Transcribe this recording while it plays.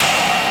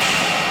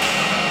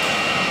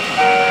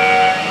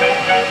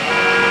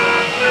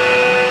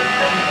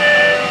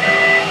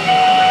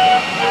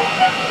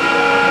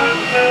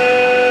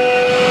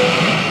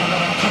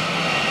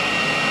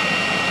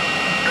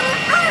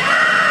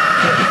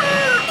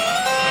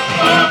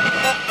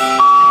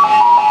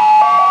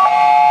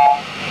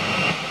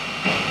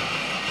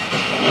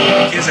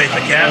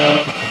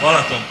kell,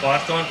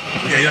 Balatonparton,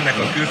 ugye jönnek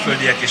a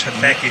külföldiek, és hát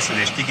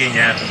felkészülést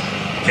igényel,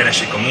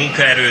 keresik a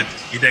munkaerőt,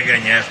 idegen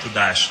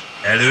nyelvtudás,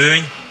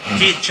 előny.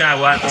 2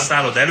 csávó állt a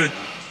szálloda előtt,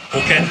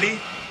 hokedli,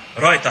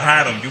 rajta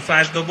 3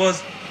 gyufás doboz.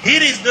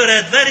 Here is the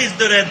red, where is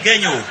the red,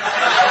 genyó?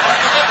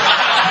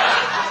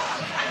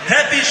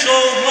 Happy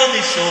show,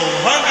 money show,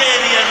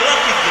 Hungarian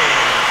Lucky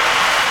Game.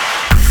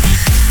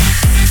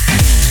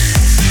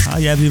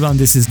 Hi everyone,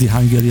 this is the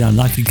Hungarian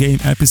Lucky Game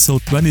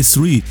episode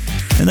 23,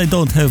 and I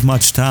don't have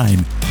much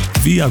time.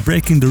 We are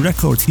breaking the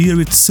record here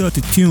with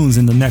 30 tunes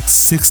in the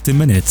next 60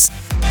 minutes.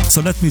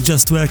 So let me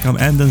just welcome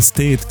Anden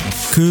State,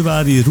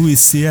 Kővári, Rui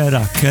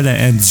Sierra, Kele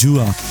and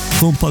Jua,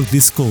 Compact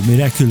Disco,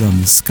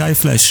 Miraculum,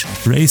 Skyflash,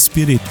 Ray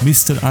Spirit,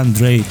 Mr.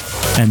 Andre,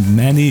 and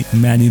many,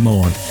 many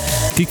more.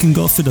 Kicking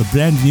off with a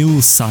brand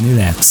new Sunny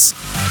Lex.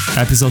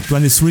 Episode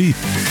 23,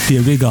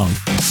 here we go.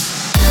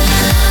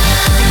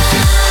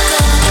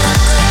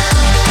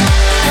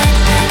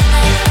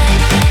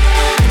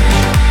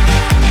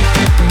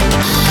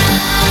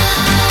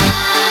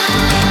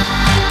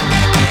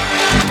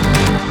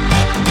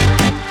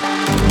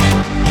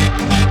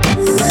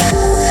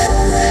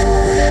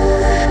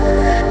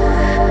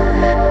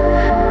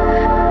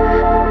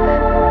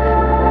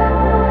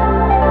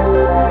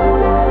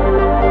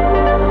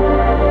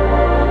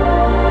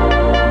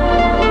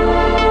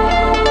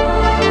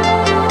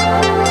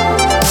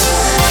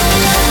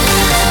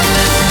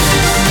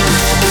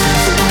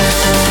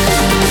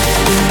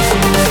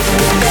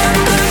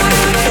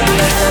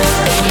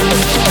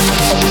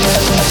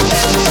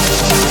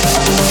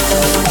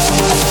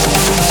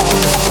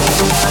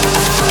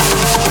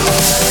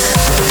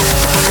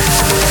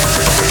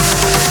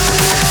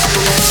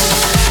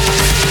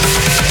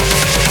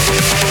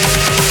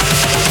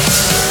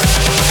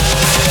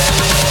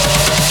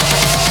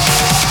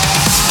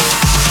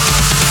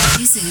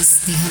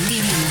 The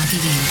Hungarian Lucky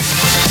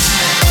Game.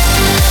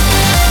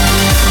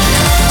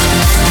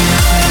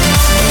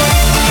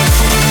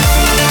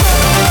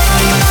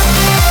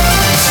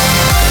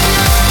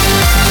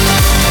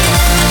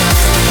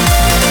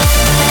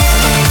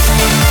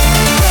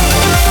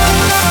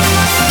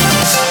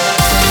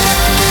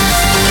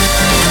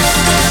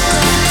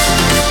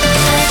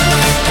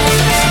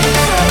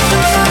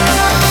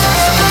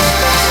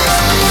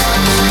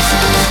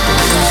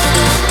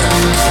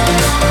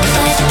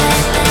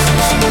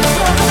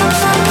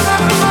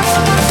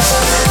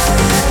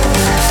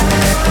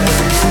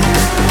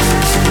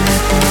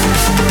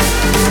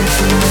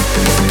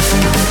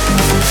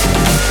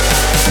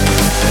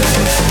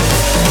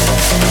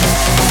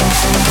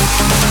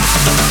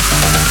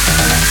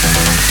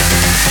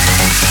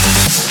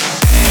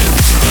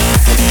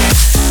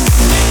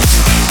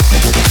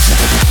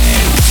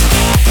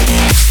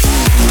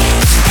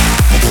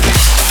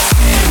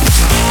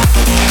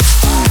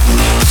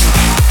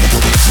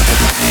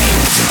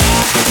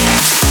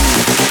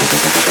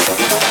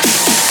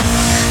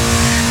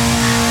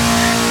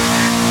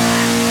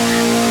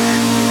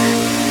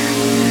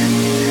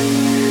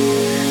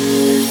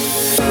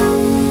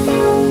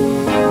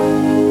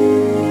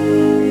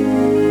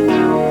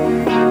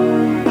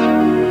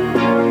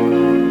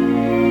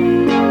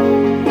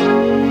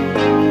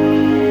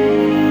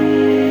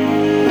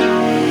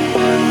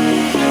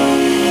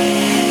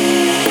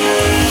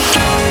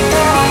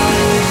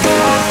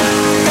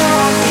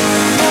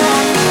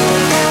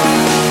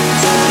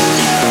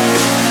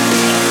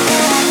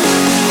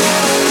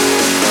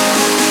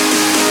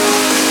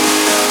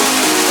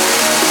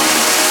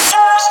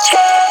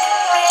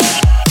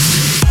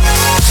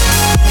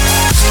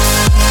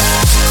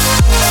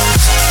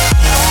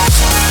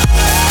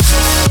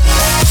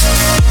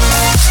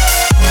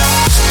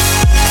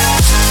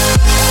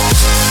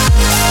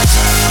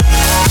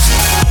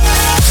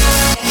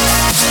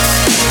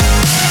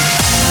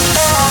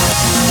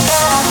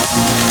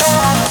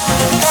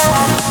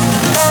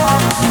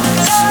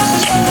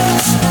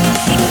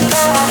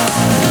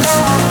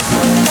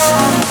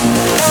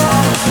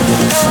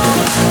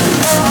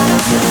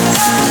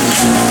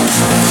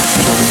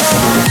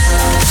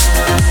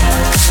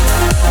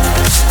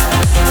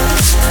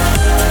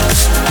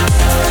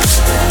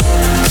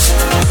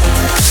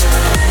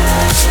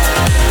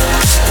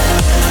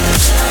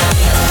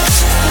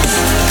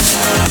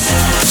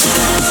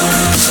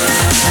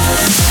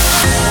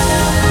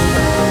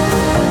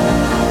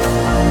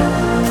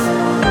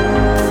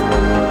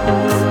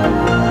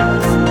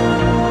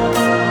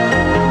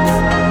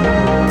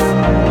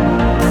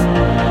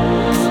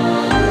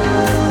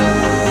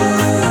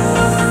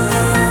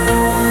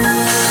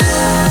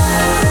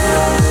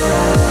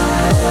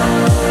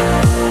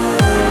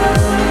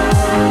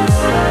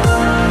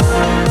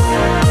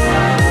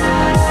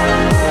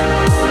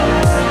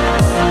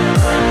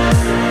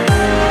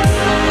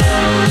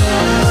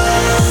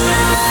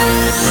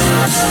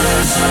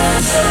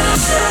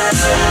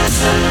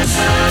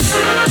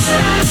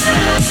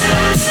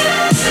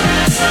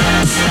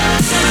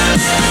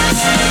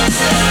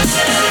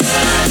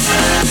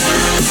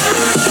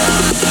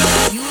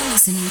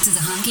 listening to the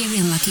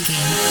Hungarian Lucky Game.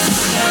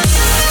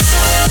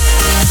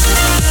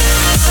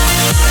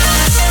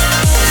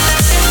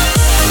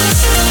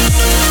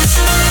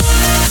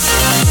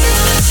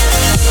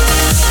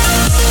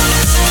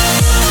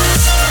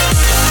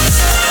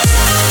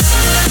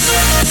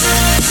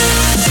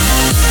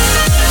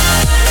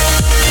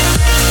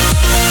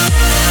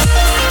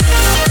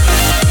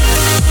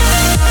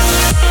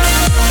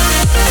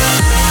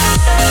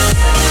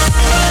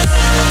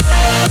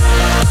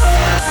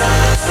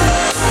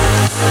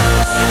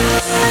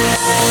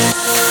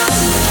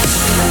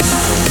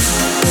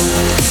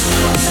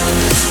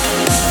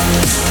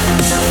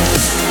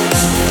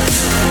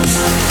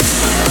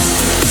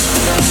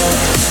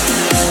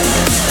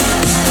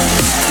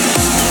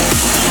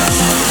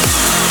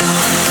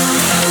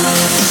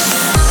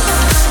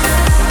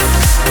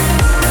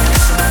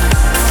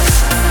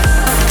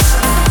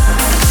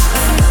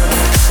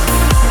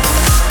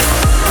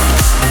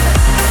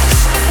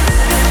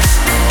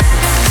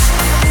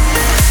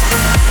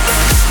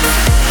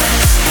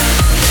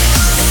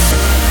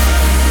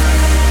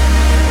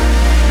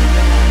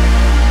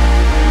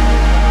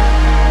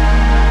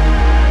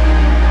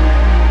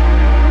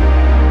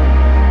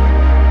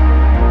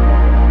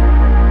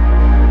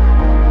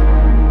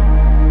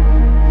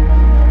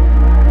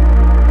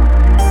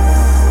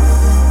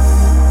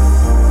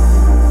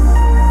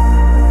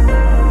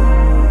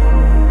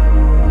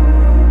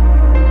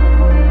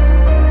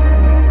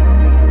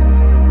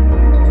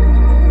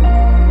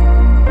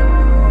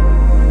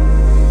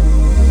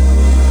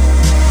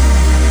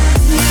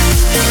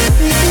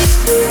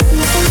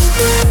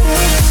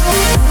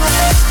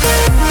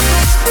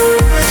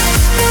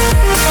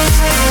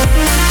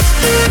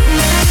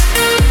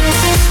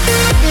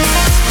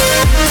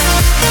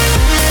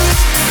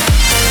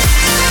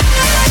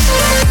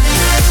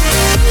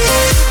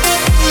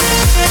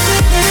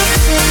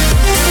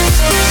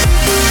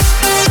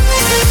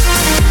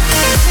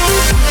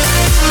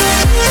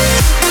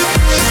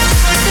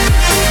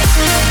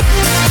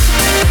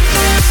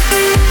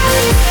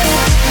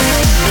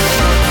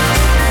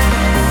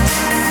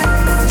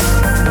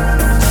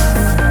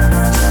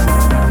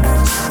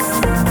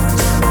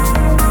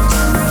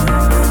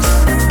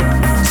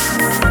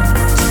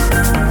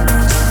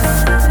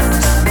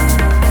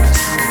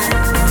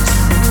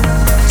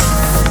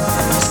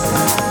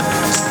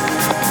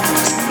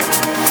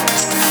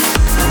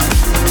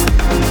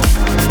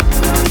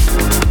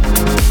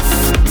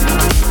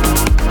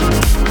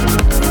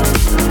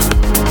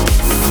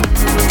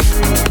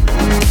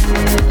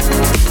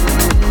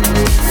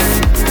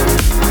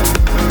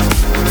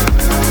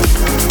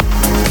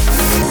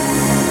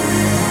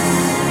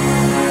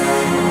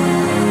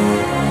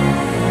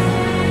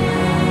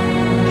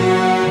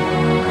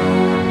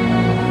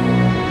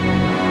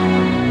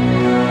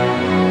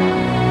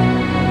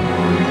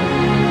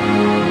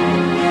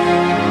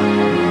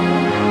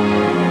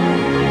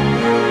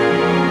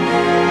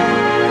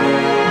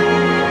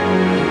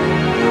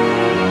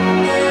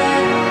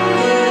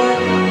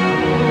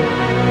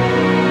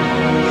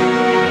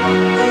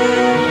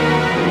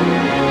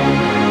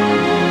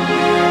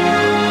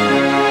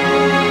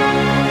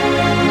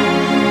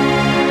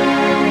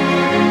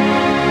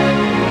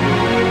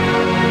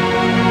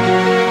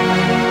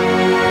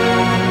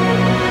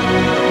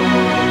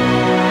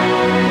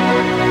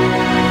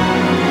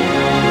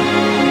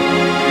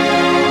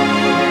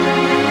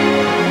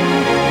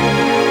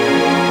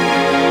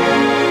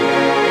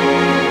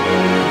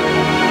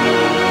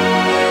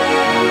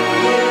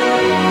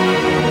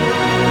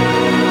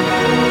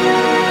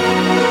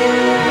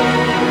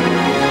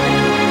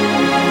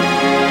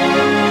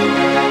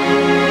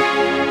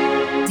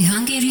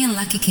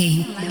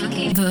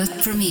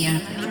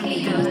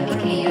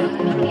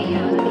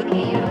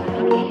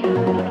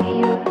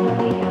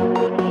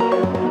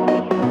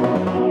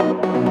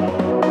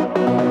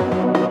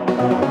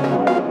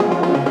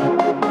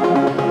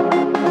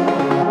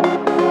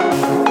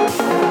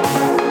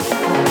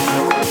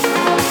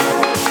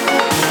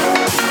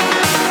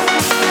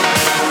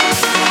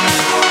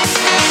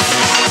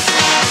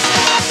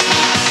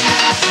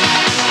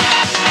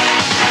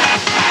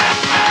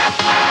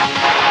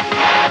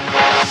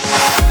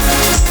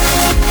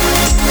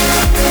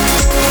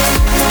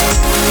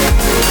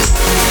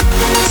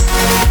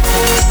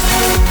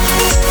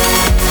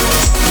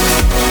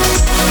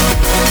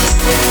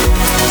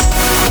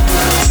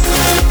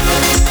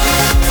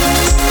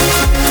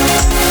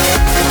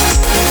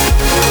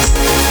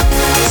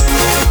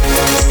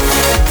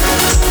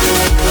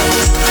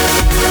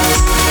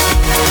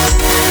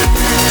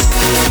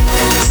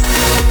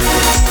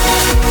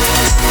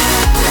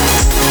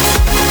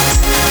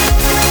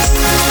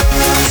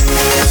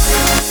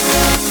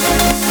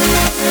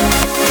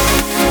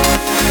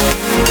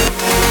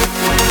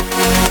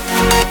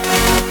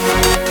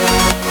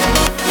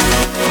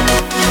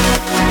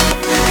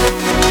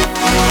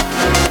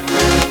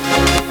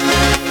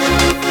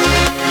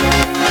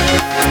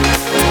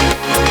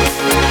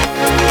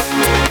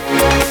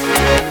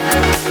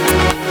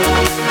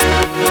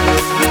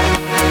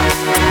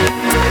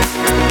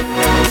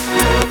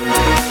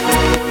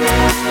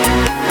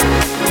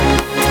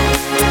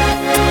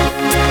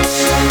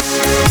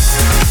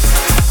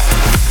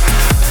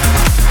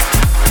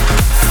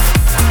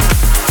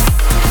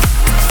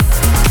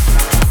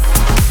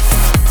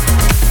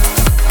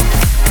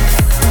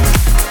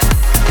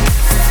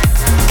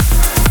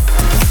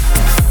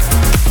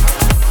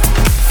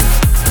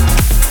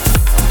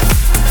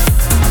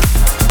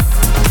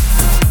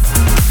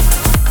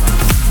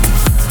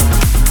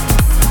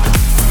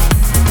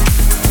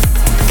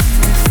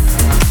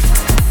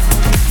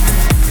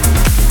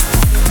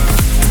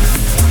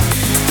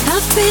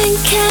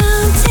 been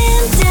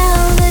counting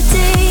down the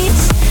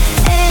days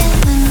and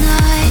the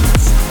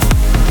nights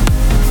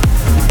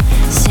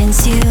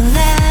since you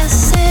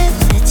last said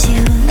that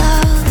you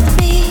loved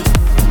me.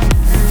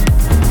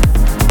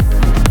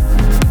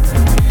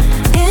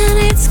 And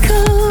it's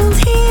cold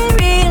here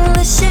in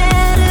the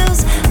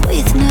shadows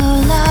with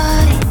no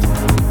light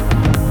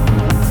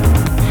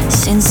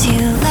since you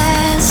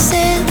last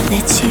said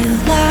that you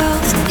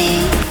loved me.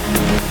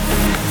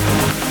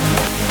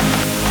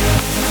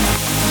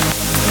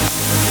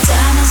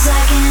 Time is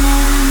like an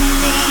enemy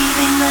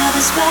leaving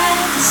lovers by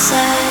the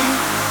side.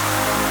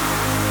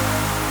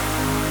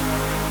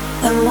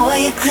 The more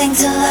you cling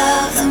to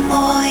love, the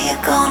more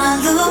you're gonna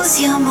lose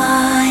your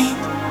mind.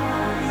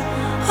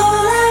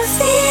 All I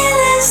feel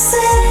is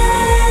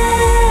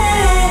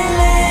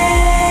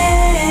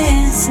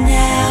silence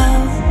now,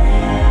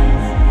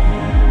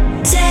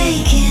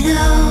 taking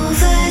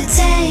over,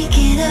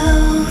 taking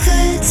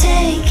over,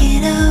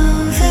 taking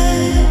over.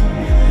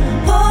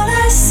 All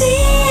I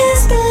see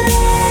is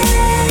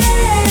black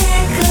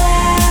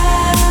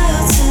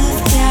clouds of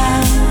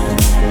doubt,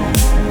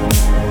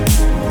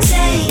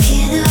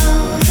 taking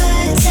over,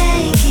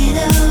 taking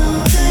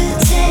over,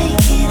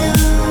 taking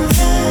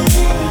over,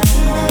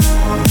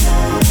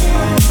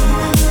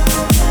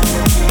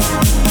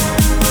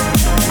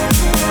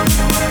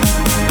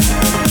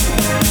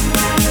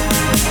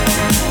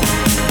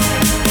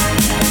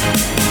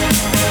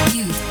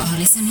 You are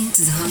listening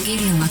to the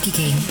Hungarian Lucky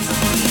Game.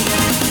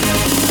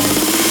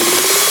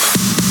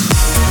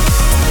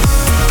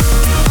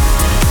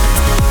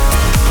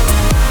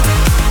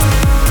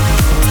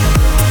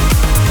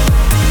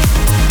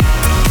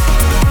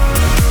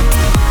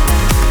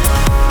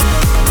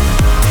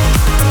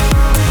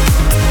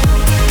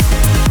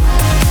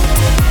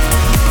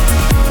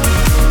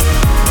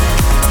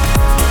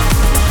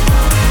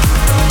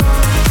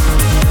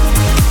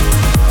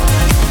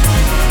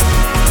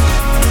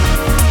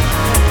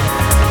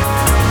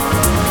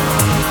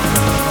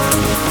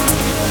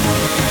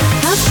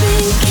 I've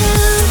been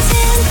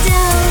counting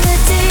down the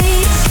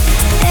days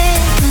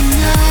and the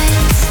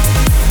nights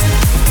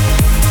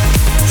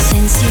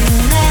since you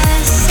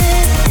last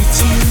said that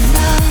you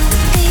loved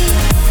me.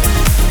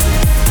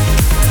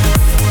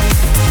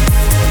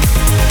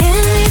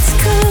 And it's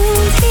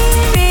cold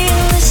here in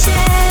the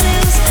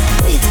shadows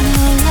with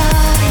no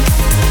light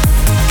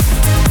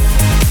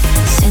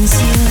since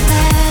you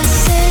last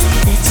said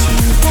that you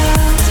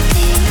loved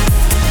me.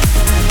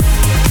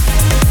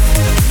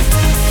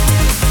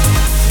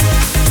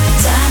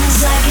 Time is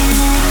like an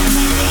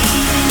enemy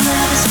leaving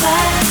lovers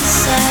by the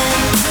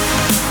side.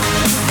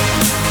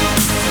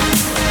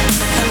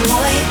 The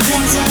more you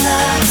cling to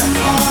love, the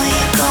more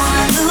you're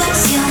gonna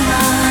lose your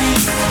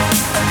mind.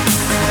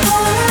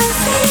 All I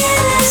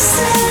feel is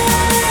silence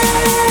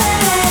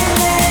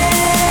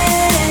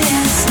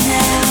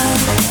now,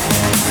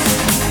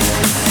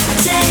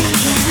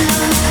 taking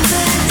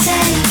over,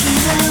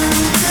 taking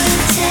over,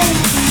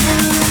 taking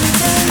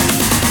over.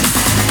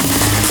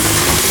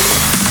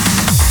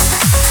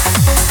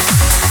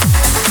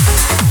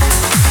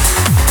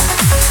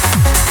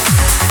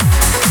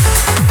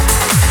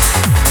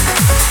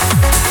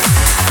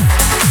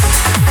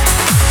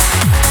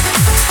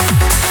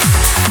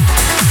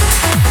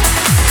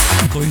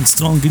 Going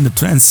strong in the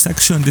trance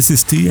section, this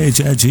is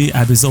THRG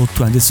episode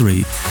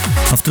 23.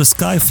 After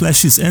Sky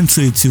Flash's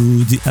entry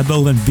to the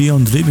Above and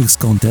Beyond remix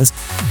contest,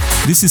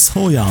 this is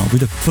Hoya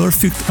with a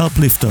perfect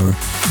uplifter,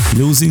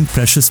 Losing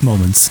Precious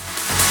Moments.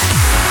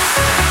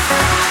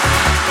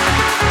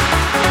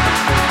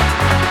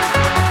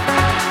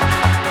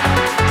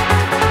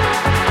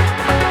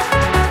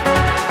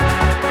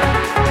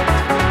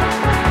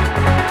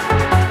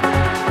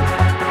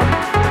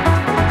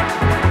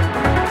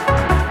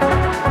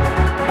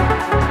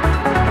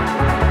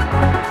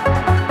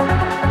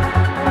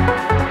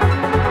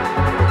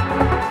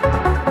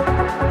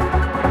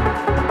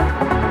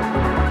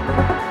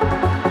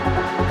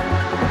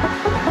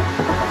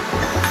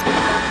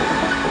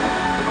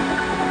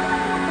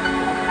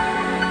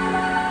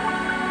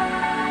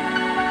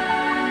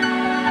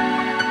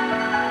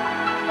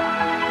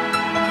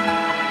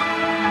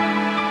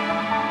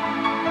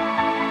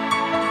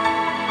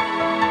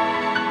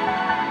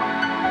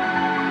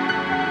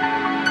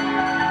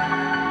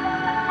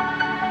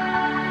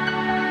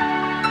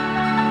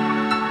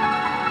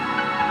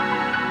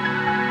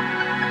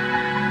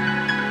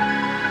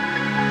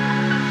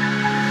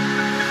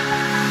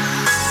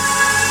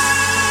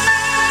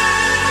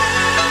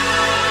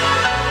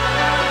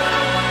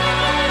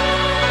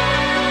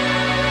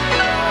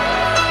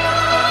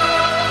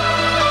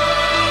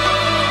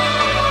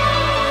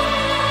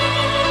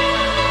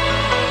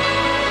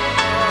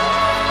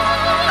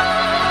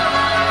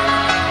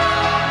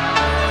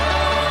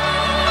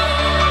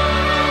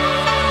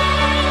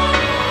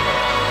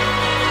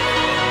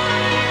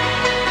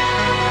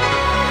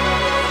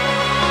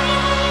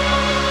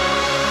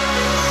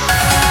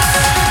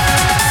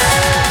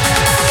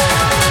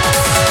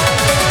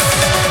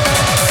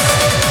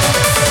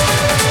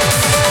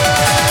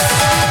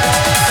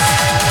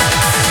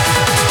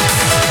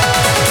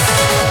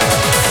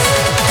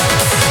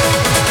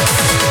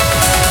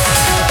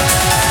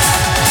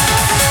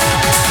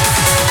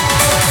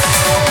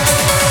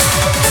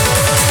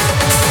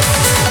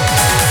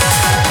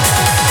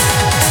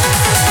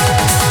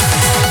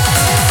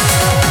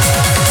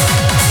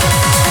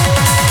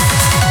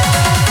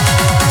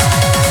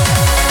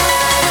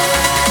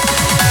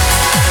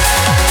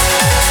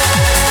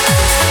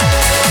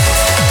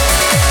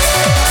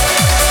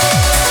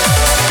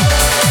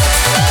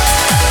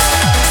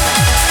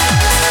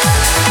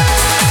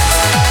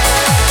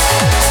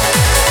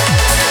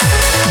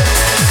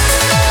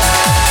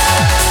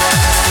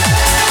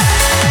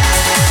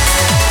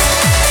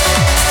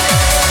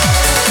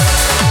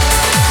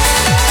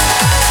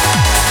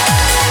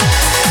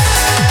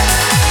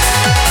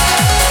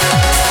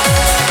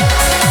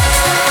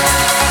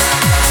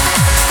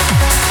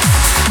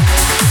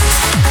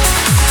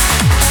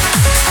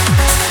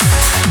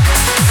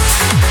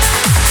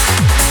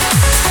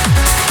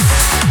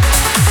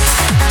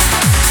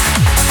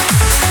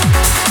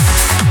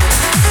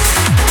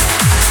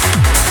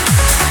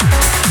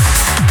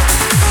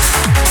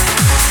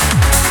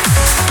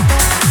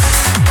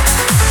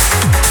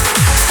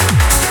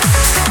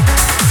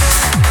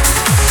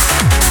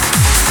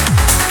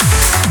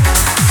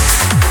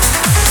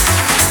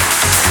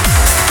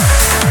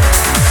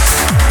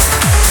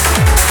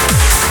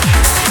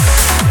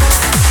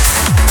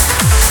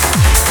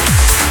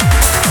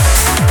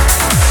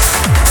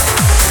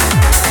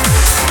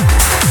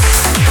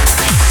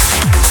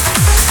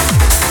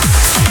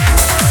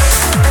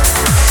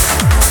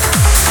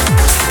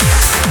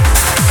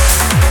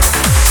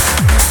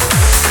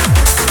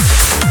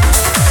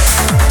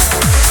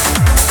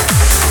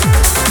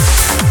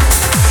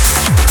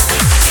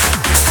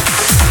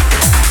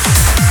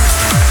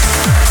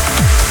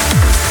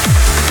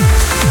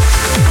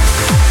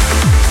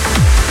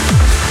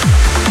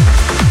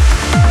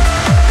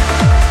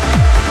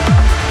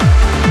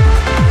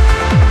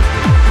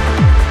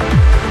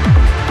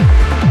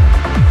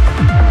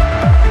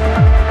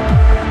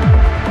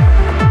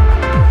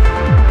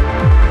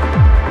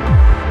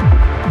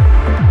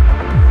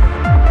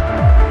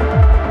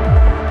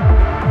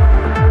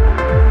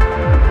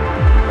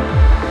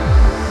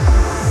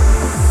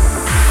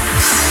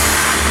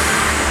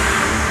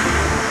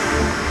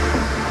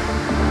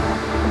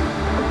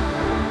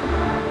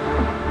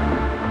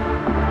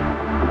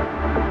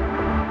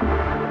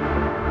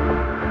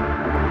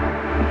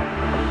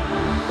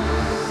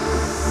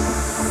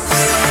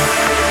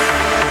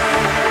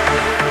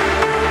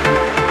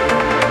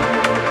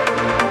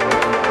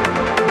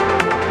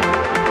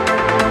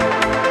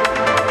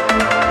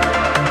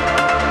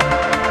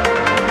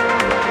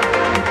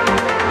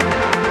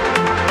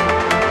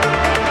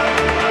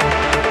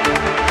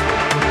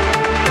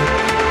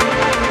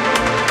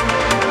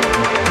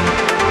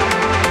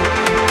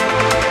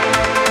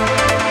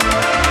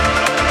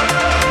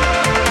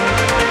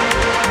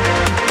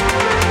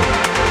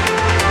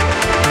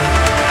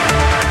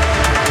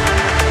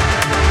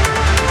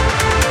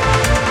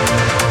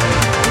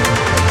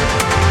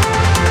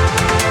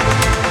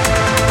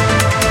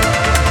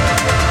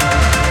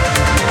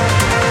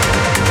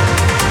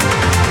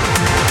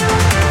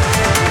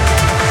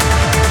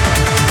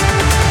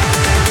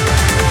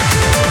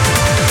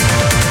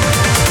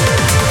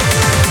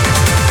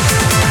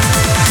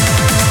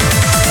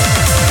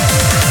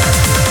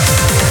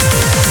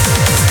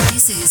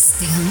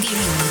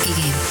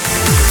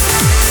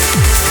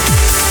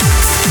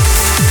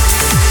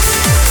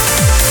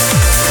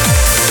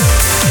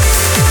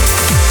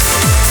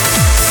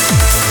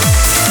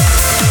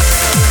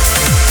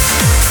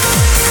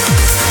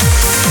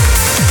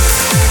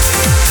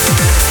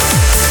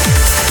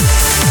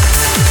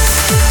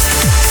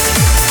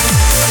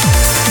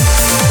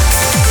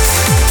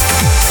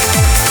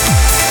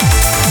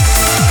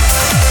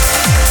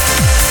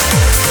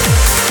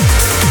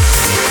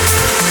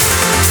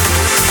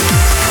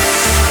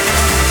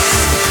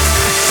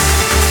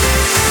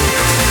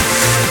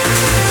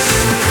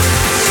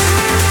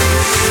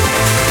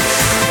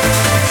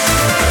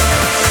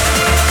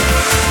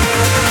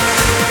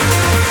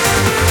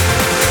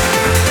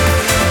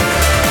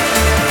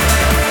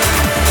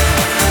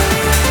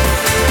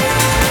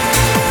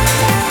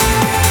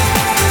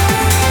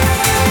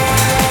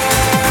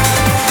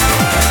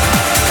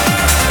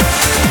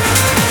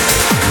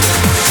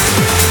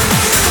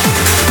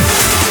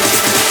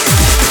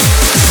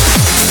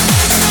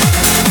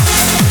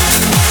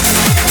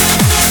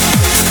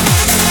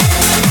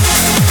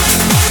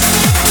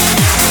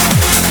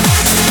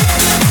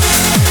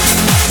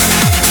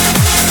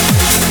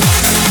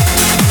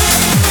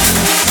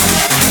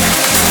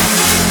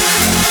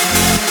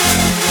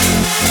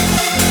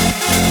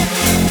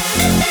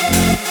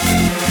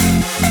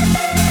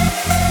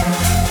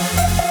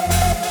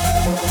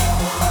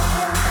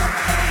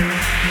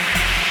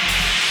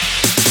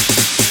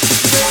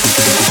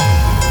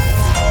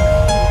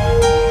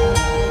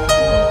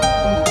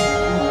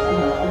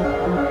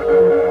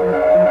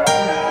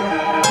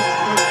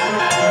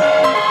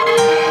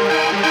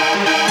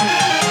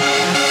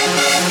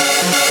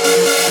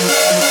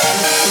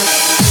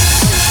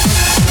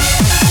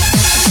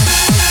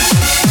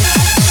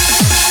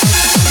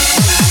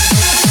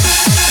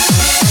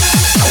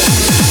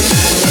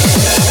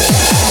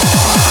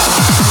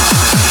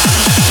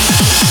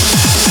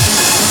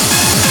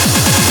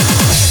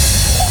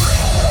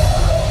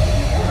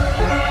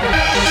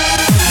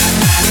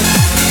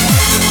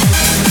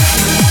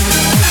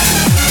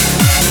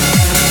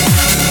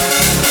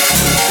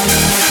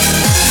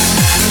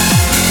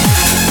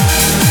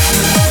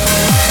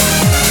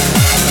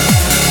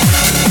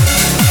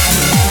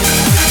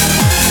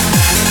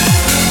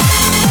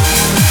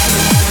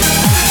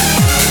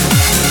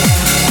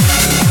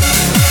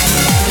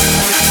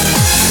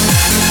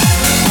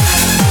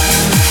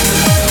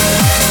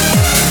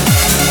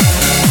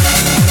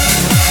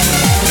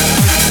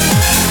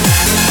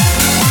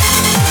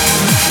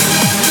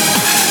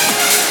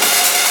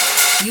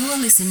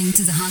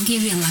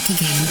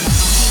 Lucky Game.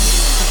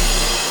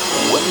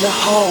 When the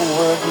whole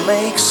world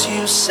makes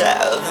you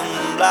sad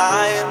and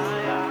blind,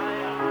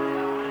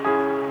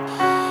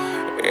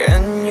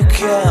 and you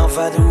can't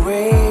find a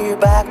way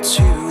back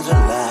to the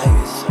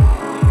light,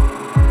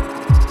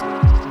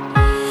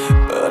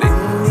 but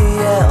in the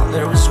end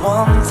there is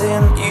one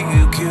thing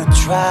you could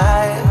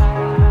try.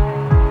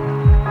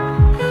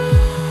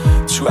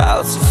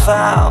 Try to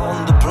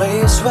find the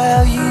place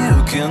where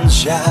you can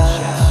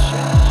shine.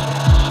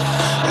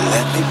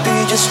 Let me be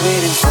just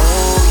waiting for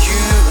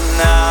you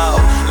now.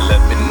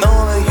 Let me know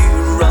that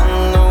you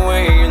run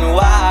away and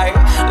why.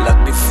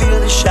 Let me feel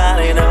the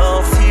shining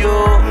of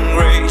your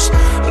grace.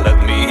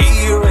 Let me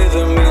hear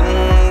rhythm in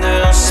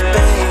the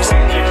space.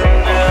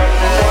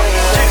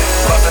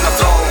 Buzzing the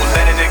flow,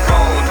 letting it go.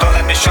 Don't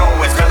let me show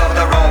it's middle of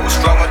the road.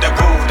 Stronger the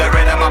groove, the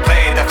rhythm I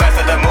play. The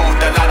faster the move,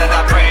 the louder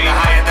I pray. The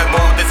higher the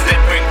mood, the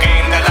different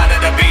game. The louder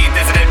the beat,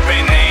 there's a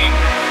different name.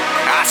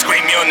 I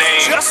scream your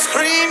name. Just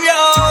scream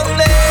your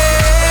name.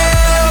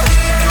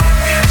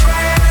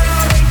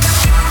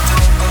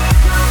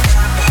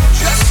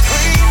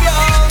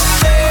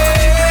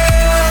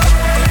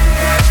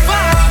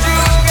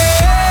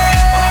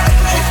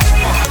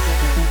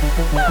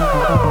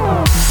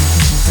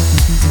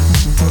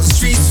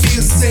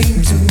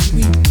 Same to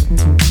me.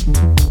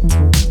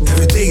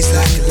 Every day's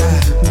like a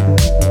lie.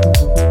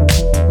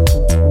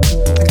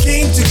 I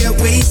came to get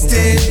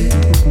wasted.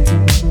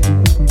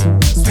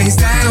 Space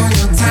down on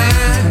your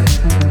time.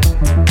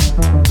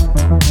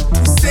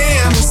 You say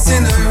I'm a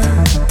sinner,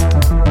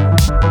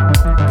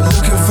 but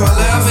looking for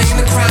love ain't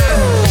a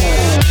crime.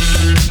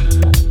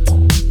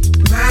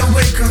 My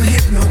wake up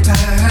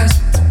hypnotized,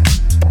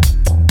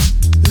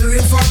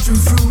 looking for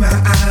truth through my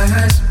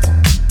eyes.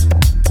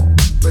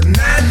 But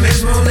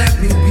nightmares won't let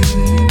me be.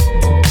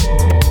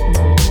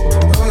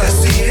 All I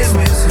see is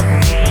misery.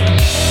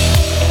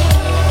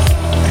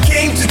 I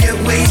came to get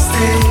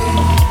wasted.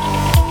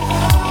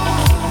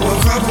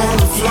 Woke up on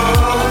the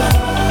floor.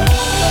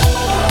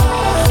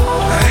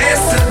 I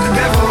answered the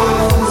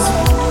devils.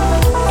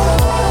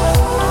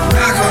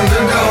 Knock on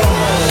the door.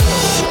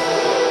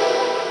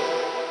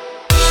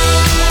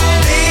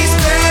 Days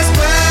pass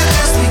by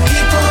as we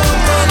keep on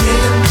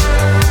running.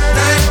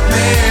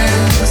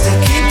 Nightmares, they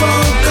keep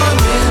on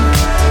coming.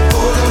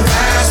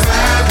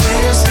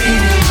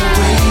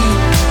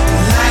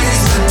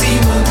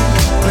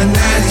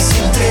 Night is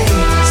your day.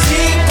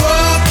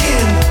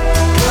 Sleepwalking,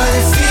 but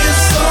it feels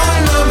so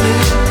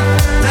numbing.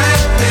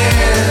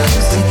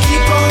 Nightmares, they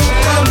keep on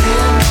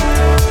coming.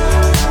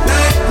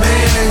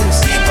 Nightmares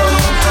keep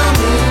on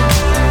coming.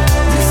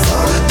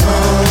 Before the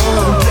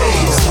dawn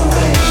fades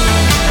away.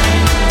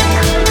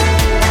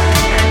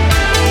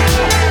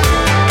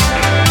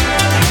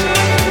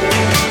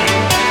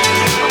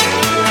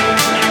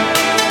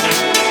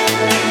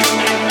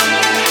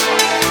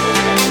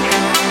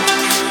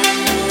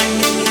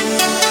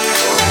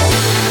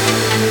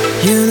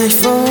 Jön egy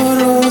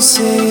forró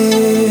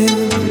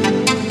szél,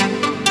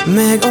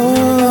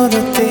 megolvad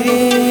a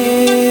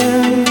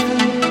tél.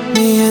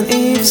 Milyen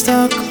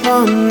évszak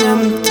van,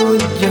 nem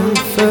tudja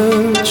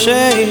föld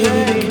se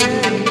ég.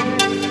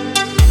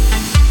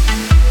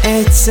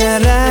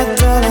 Egyszer rád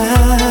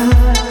talál,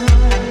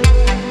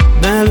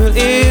 belül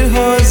ér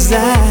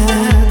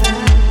hozzád.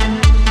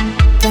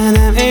 Te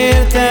nem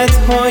érted,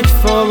 hogy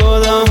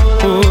fogod a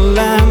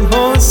hullám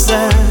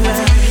hozzád.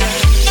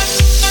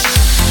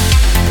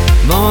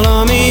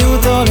 Valami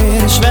utol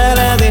és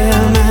veled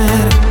él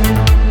már.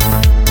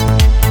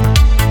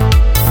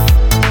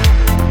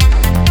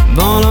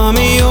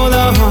 Valami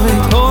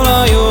odahajt, hol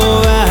a jó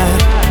vár.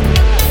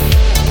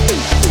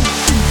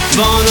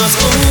 Van az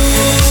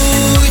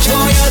úgy,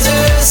 hogy az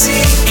őszi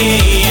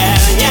éjjel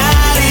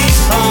nyári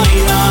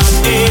hajnal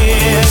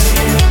ér.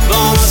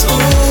 Van az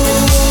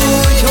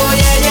úgy,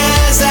 hogy egy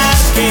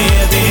elzárt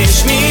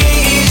kérdés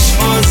mégis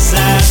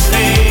hozzád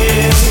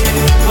fér.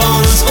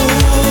 Van az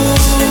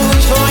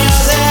úgy, hogy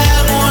az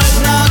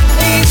elmúltnak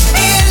nincs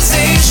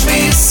érzés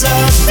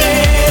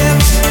visszatér.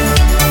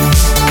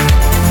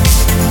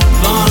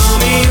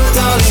 Valami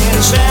utal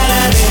és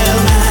veled él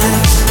már.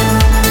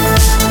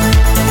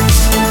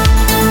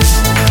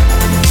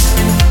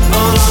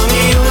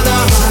 Valami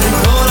odahajt,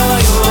 hol a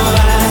jó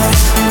vár.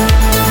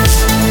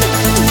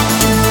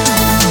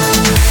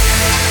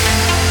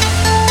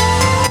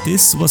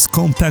 This was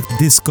Compact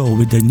Disco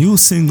with the new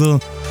single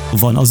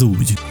Van az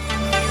úgy.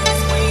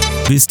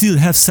 We still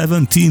have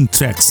 17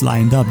 tracks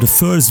lined up, the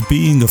first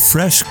being a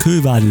fresh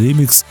Kővári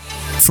remix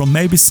from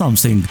Maybe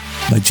Something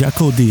by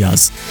Jacko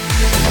Diaz.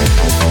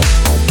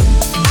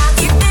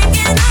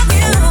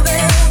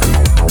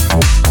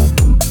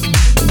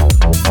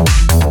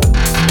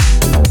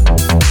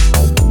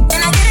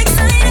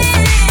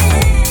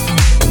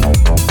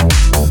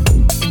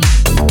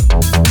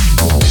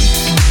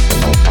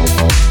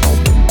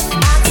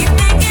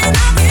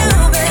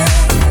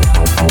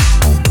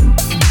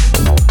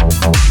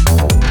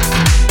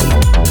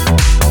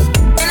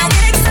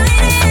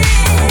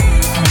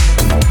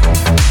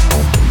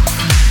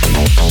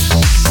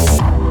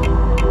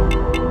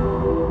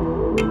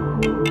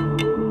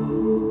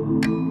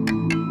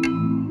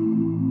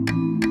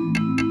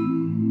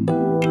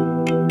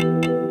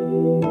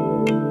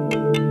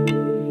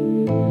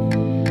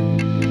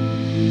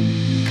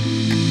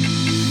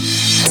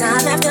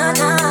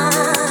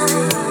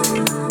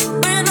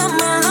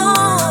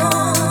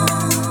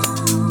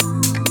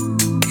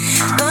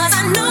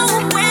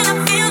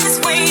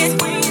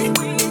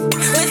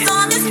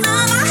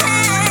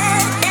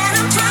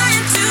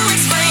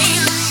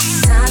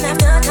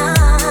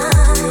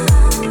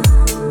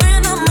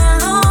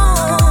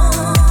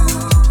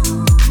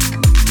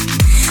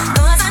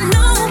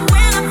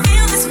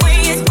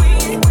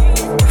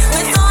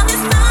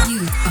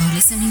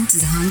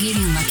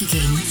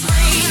 Game.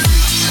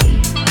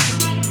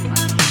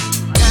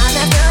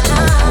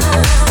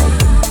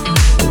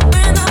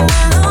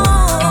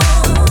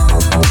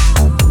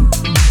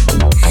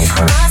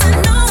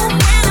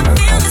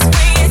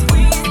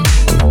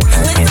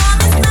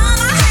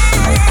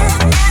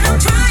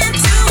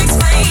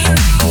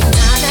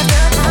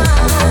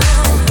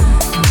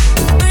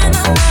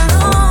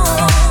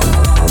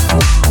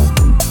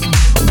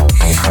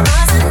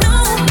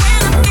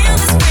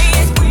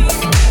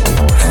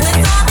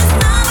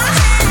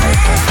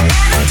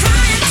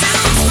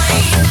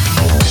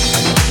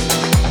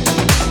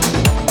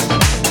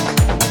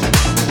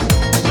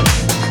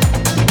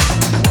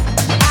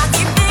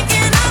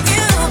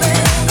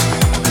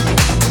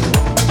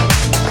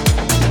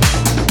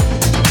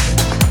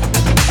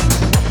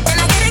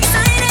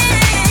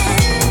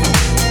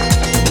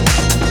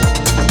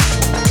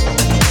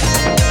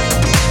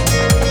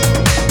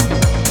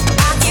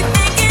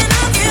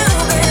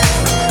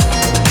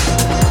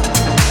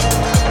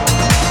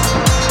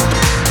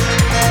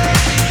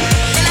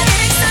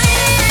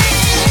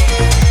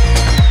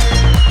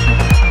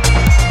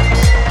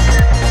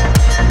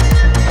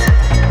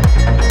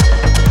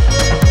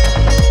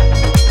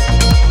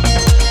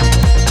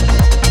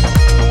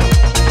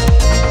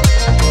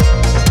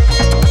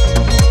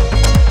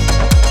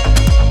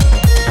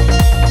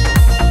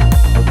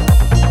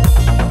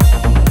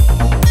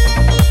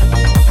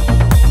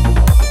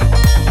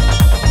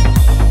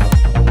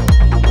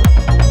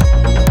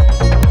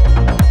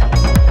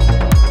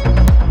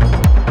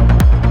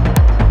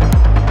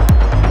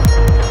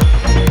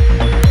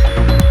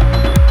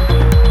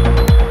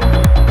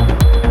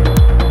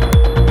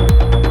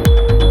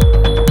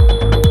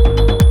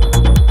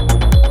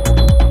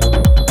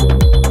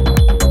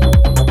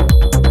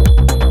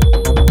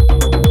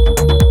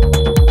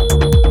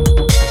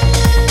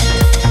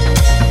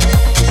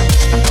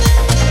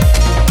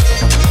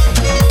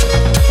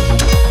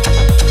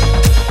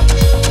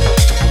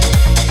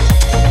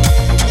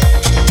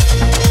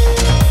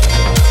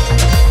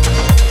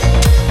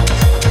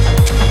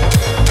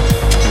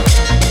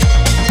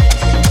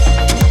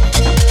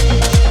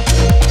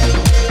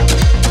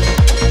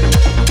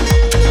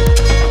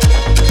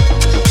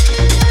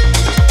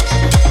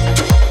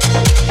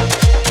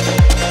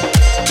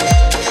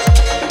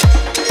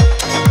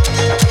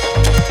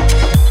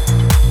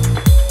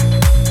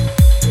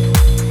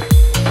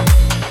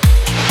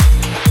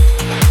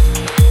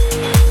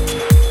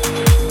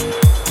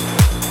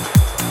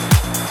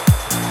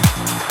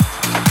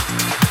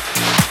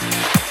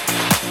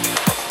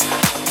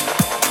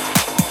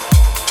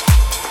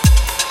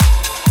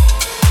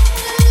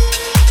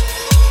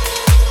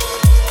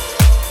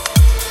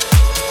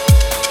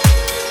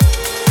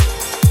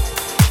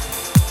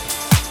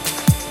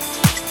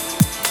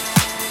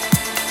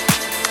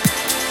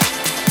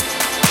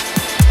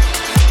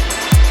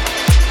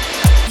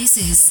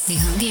 This is the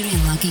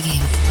Hungarian Lucky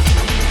Game.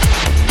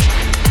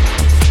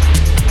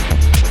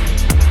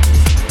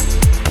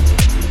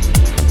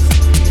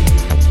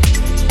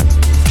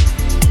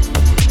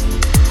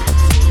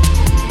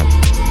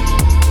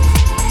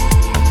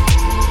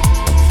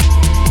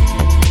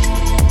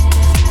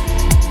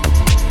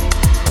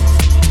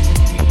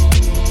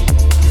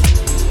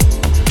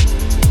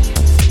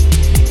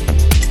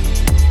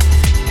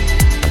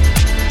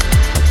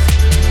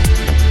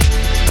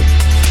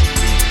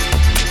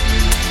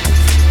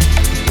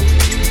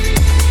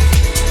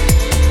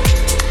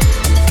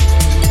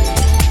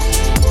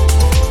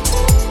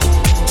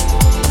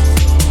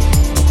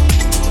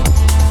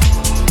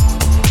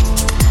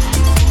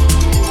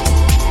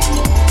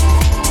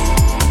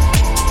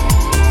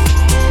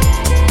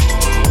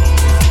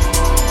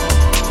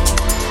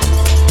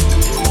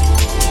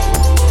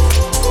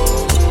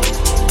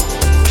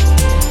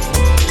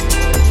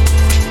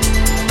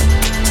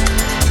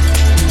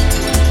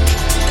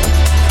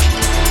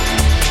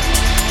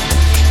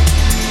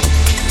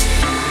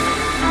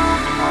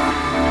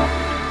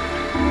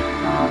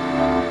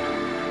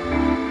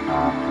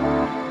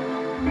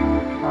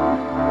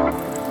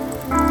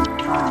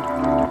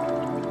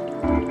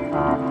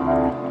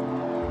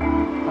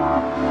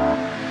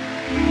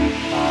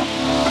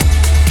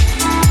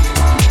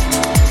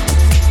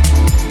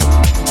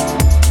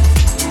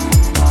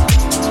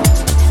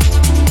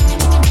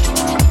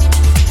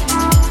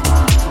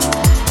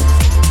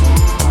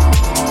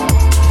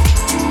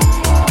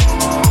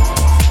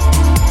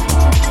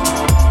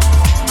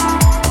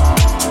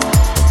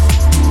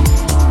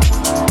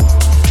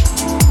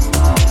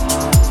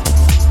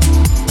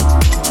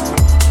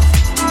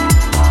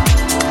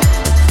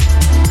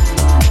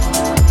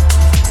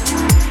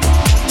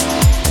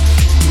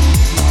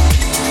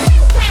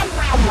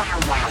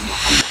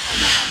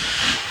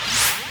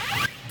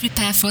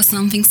 Prepare for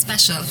something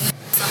special.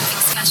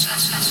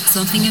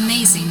 Something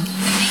amazing.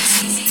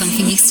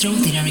 Something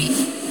extraordinary.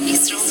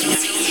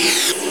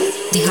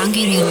 The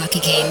Hungarian Lucky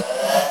Game.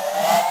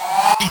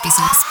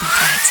 Episode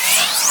Spotlight.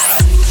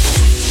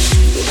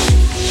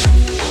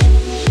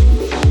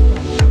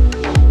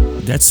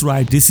 That's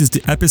right, this is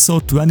the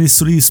episode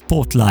 23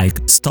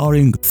 Spotlight,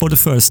 starring for the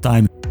first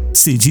time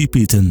C.G.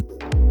 Peaton.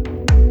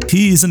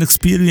 He is an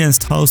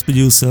experienced house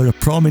producer, a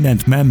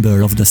prominent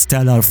member of the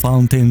Stellar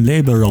Fountain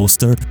label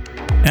roster,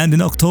 and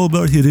in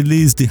October he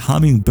released the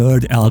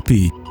Hummingbird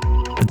LP,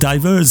 a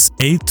diverse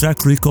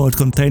 8-track record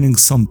containing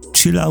some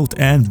chill-out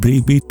and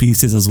breakbeat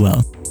pieces as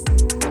well.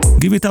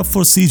 Give it up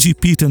for C.G.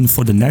 Peaton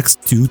for the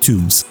next two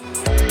tunes.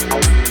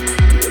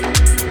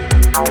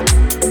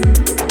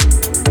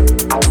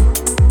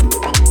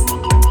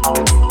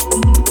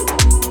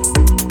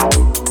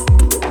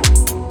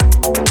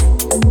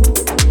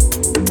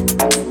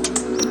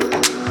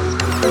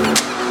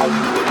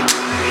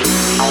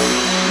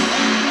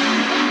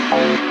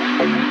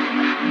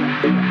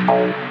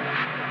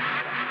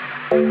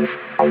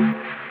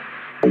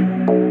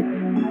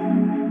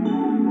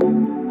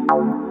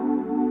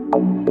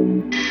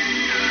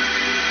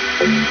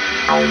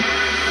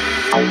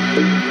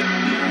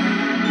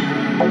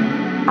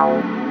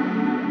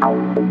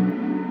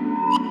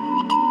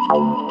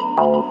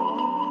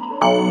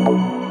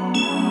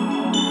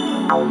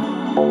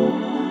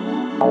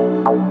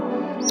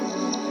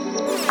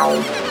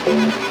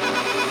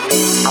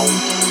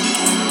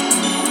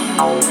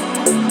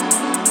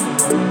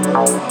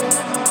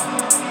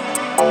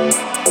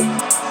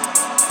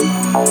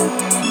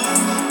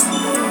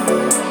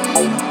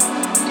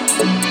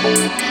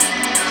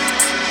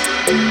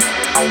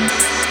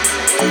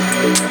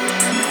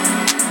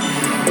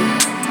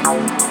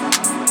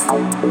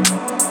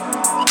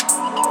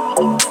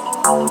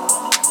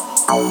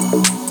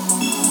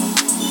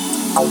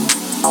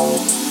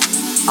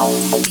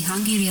 The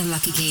Hungarian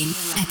Lucky Game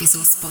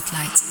episode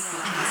spotlight.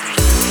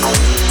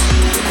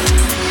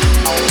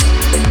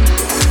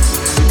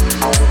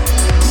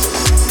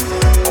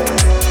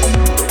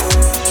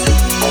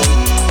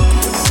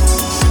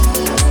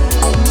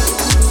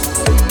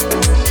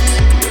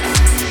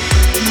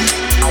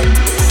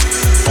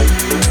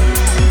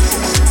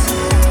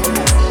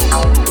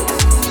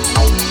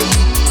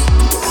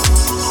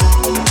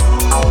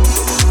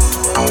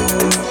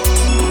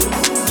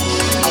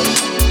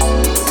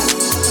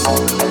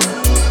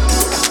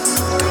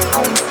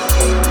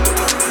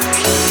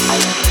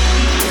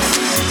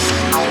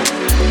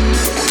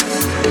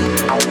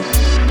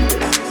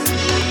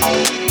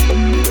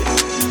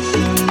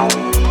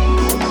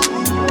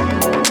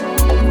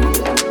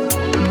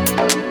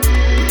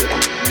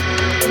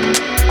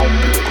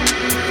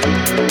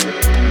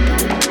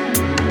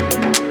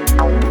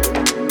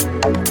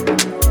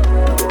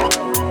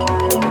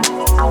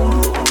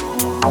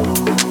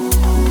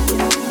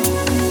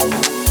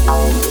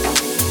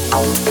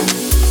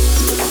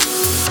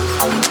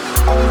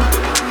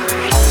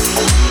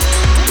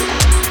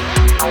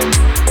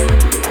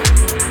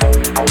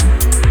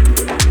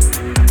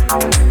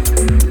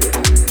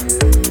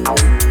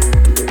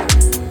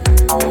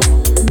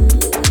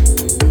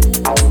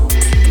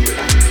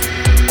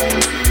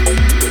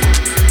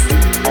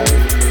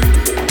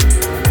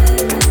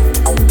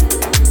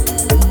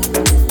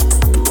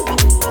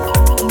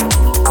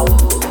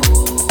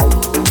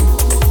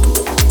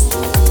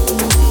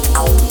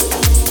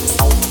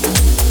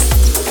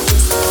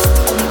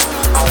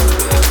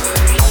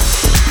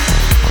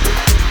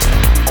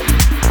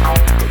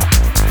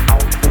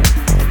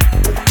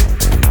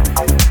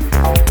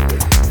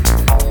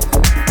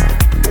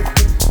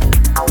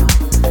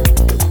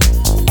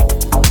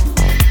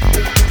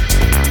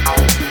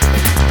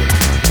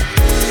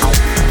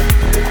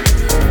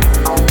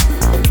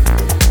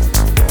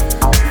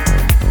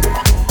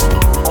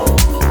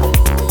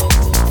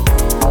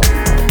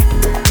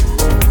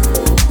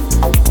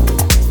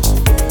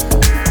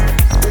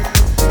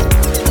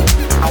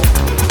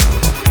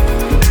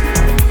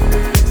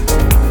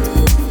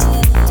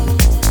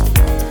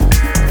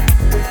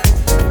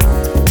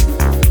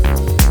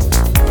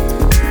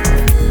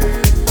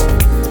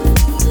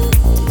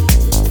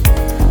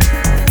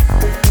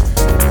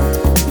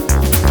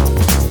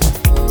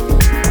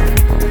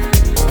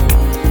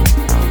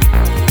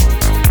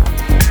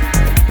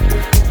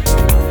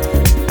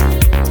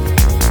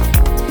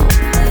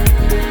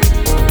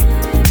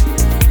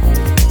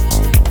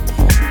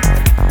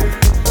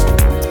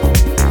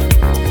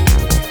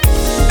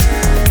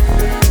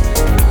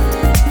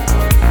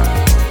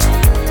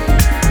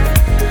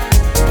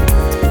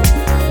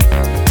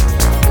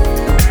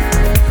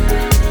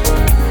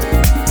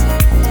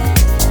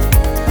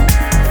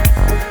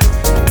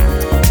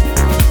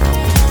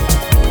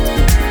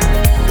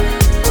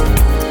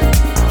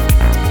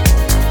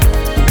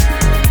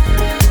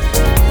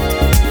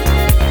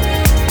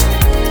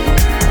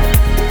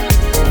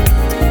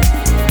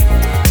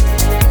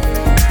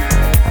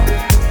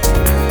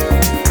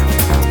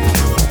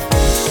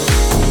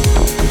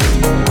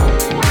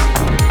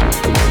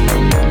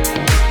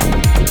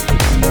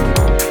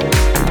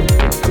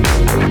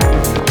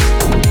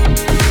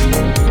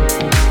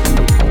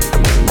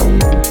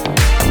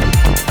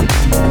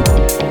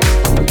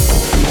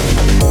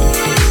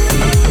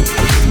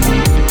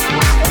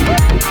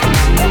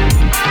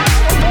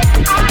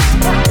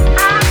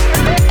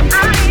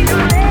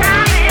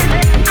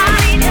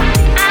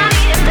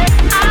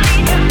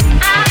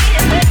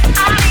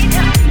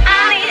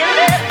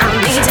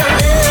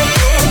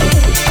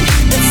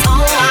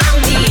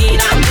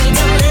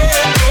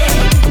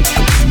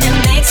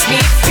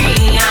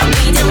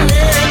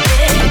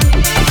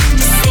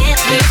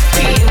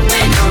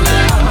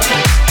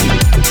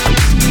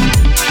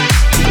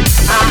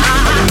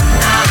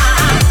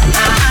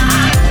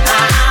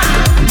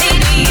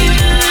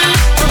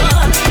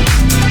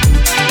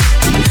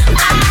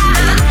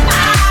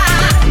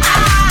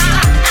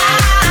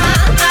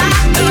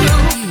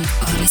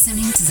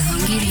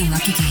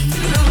 Lucky Game.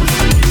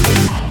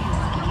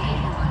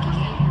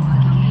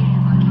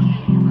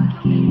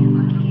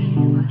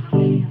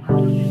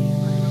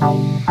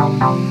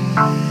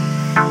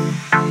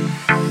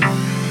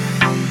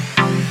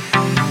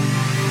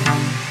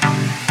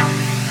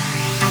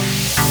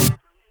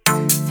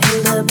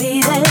 Feel the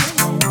beating,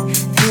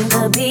 feel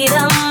the beat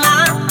of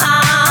my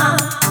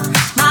heart,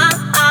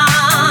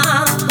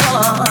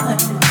 boy.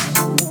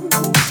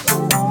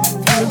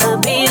 Feel the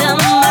beat of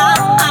my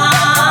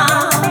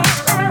heart.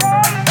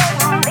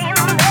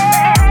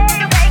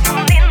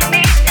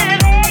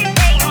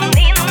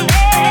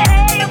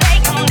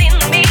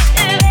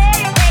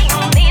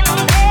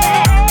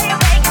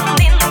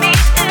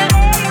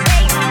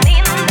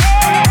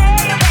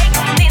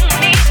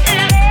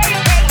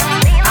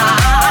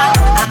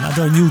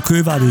 Another new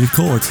Kővári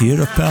record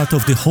here, a part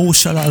of the How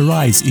Shall I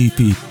Rise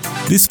EP.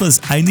 This was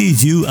I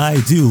Need You,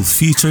 I Do,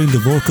 featuring the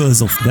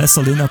vocals of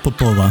Veselina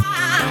Popova.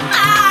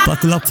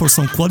 Buckle up for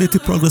some quality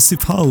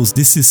progressive house,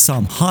 this is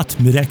some hot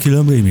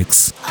Miraculum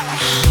remix.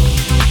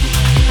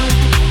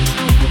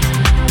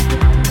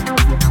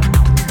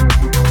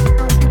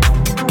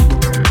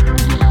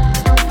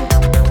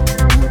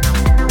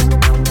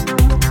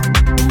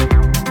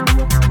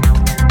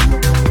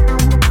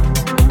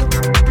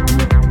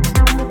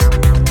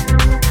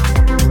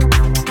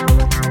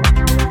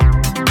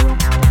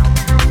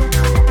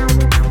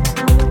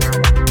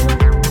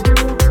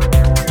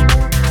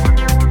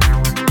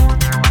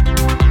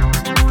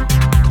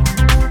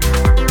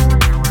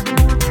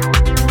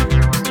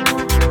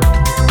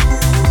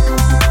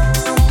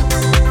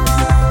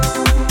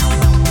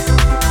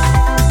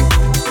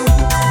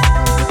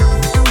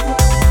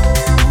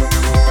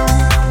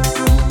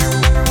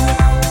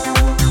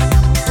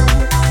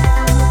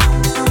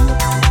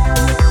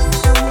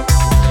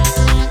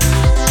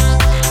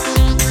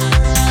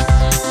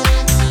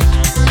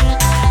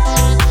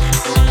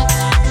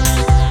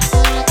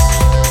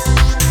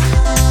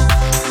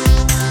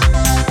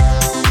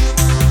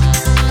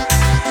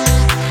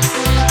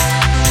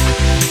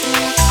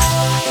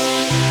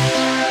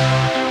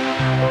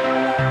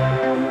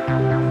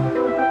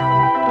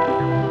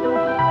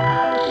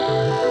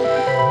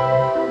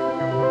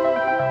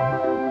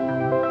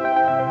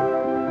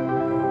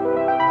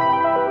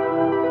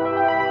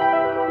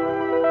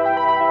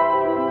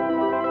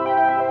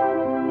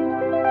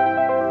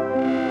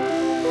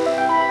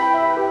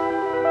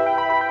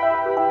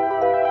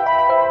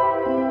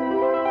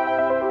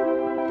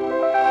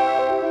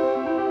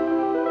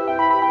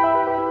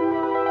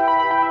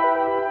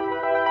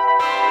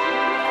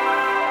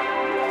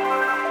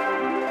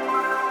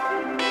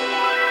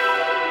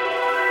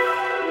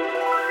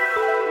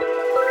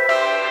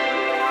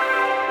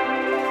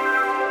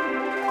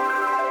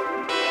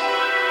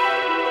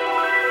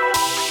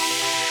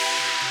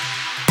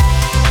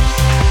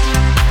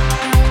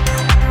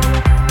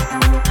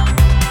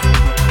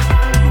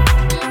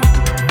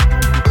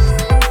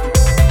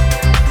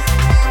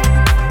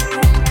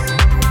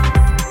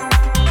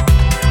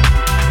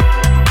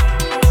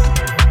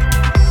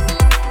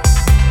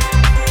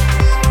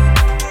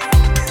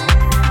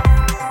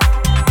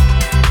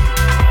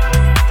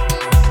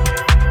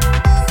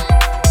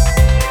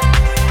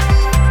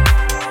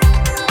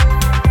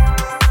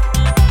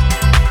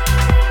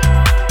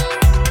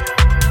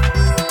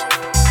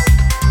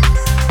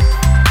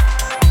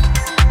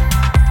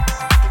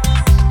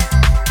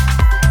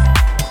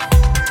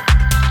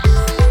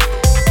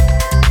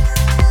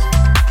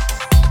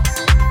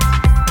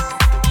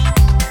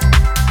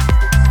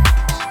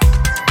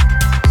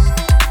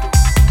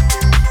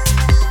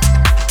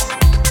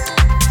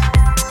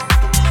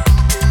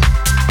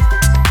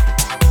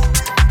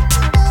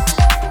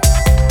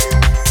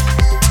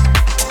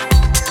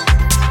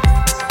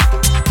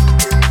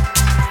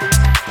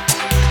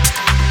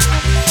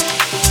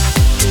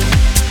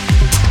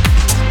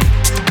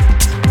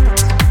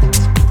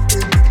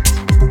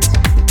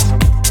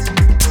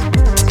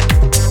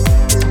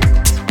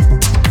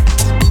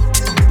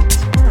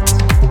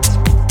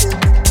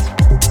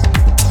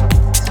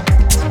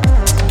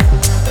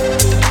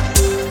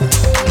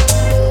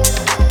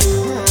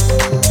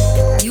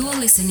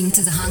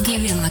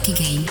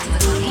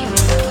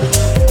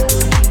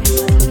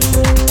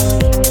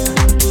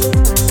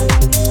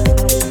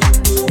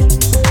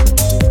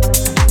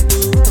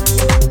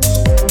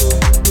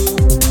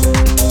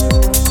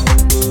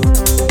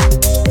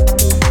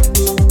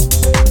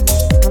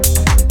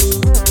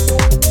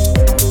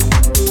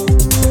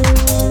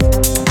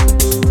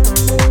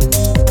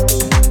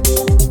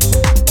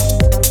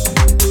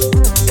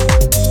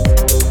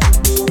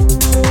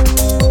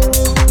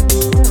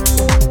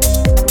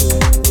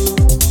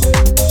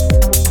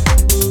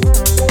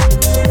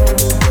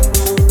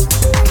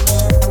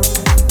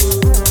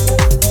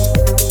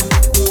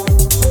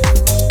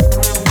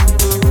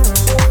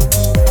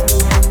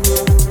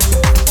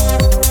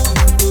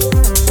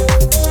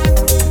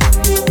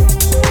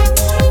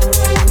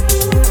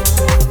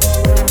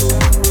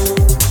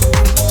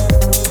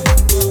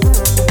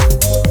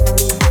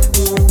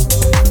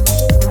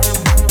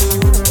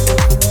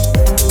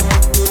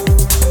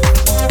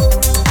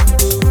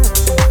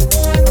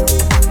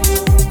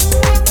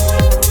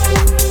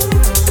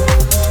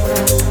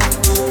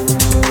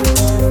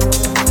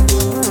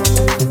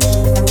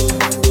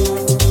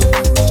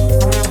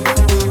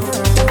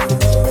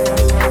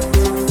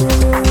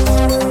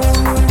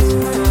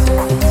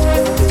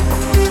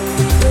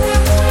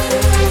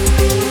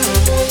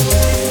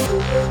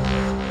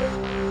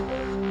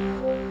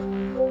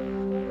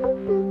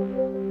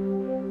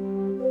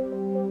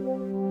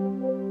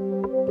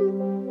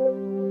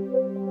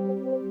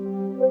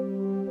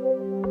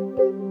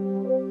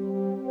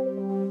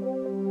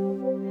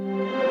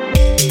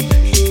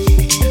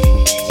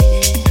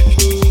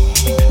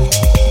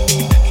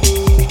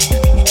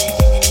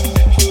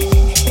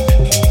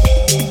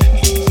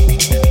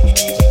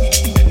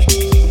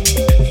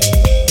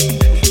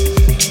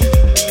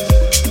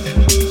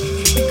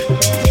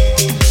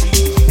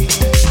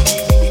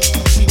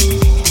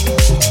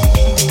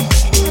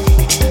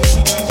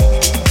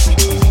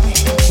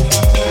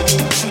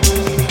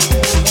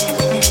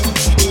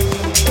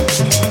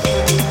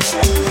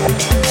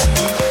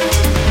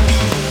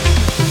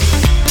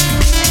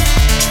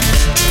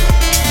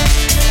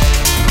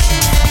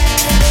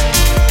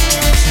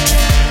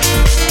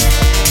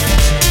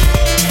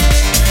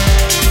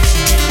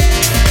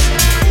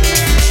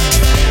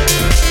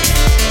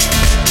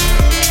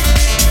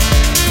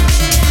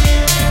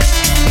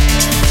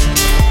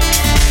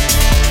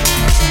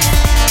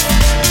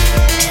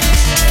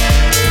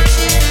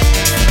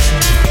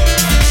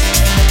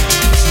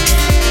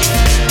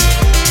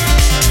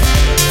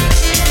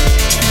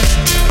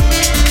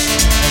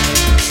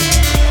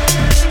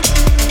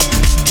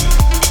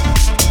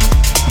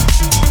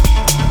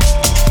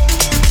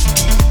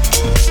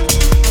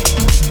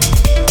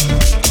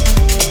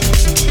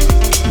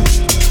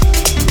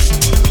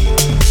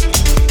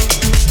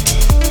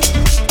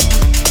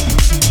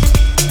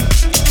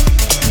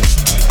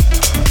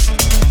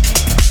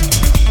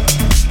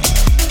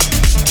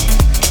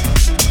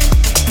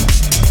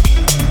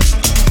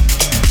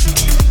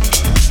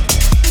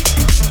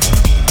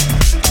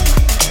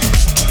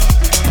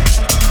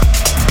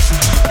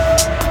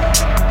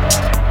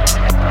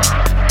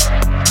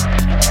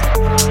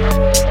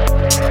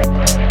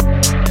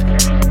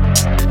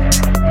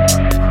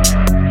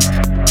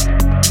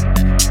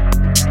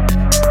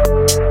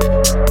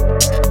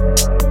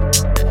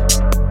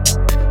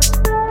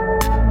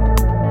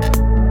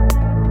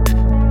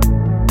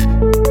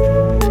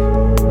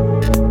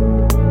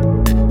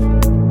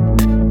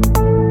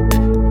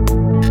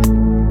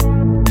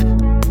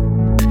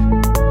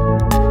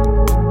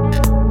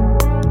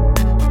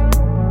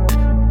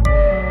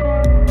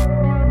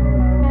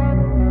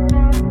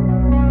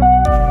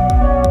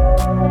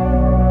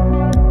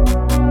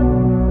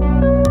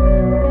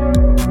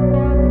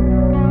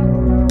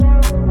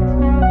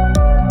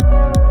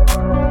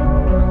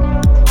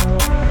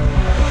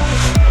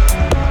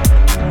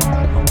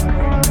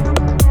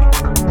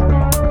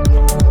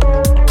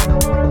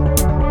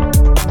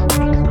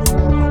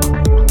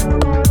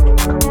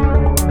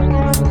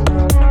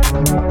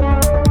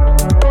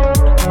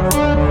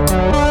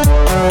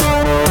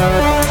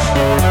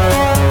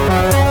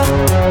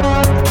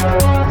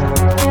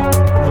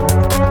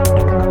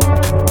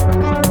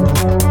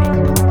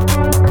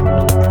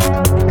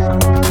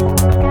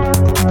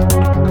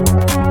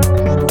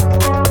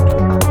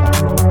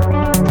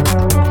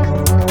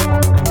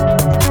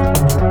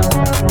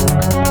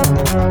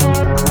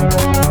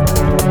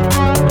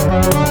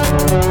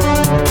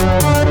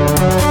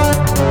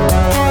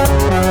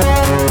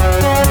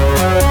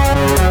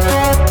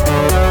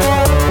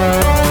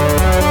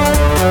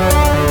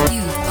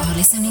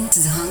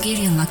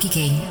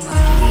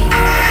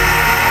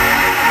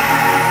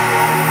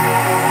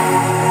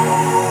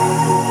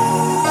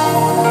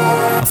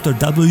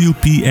 after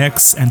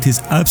WPX and his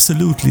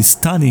absolutely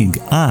stunning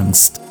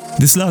Angst.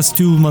 This last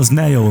tune was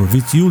Nayor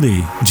with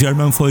Juli,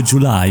 German for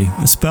July,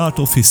 as part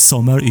of his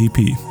summer EP.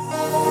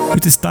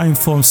 It is time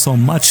for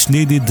some much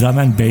needed drum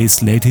and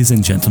bass, ladies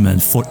and gentlemen.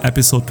 For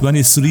episode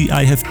 23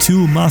 I have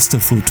two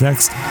masterful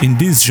tracks in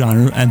this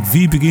genre, and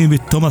we begin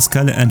with Thomas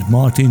Kelly and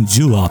Martin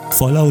Jua,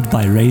 followed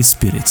by Ray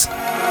Spirit.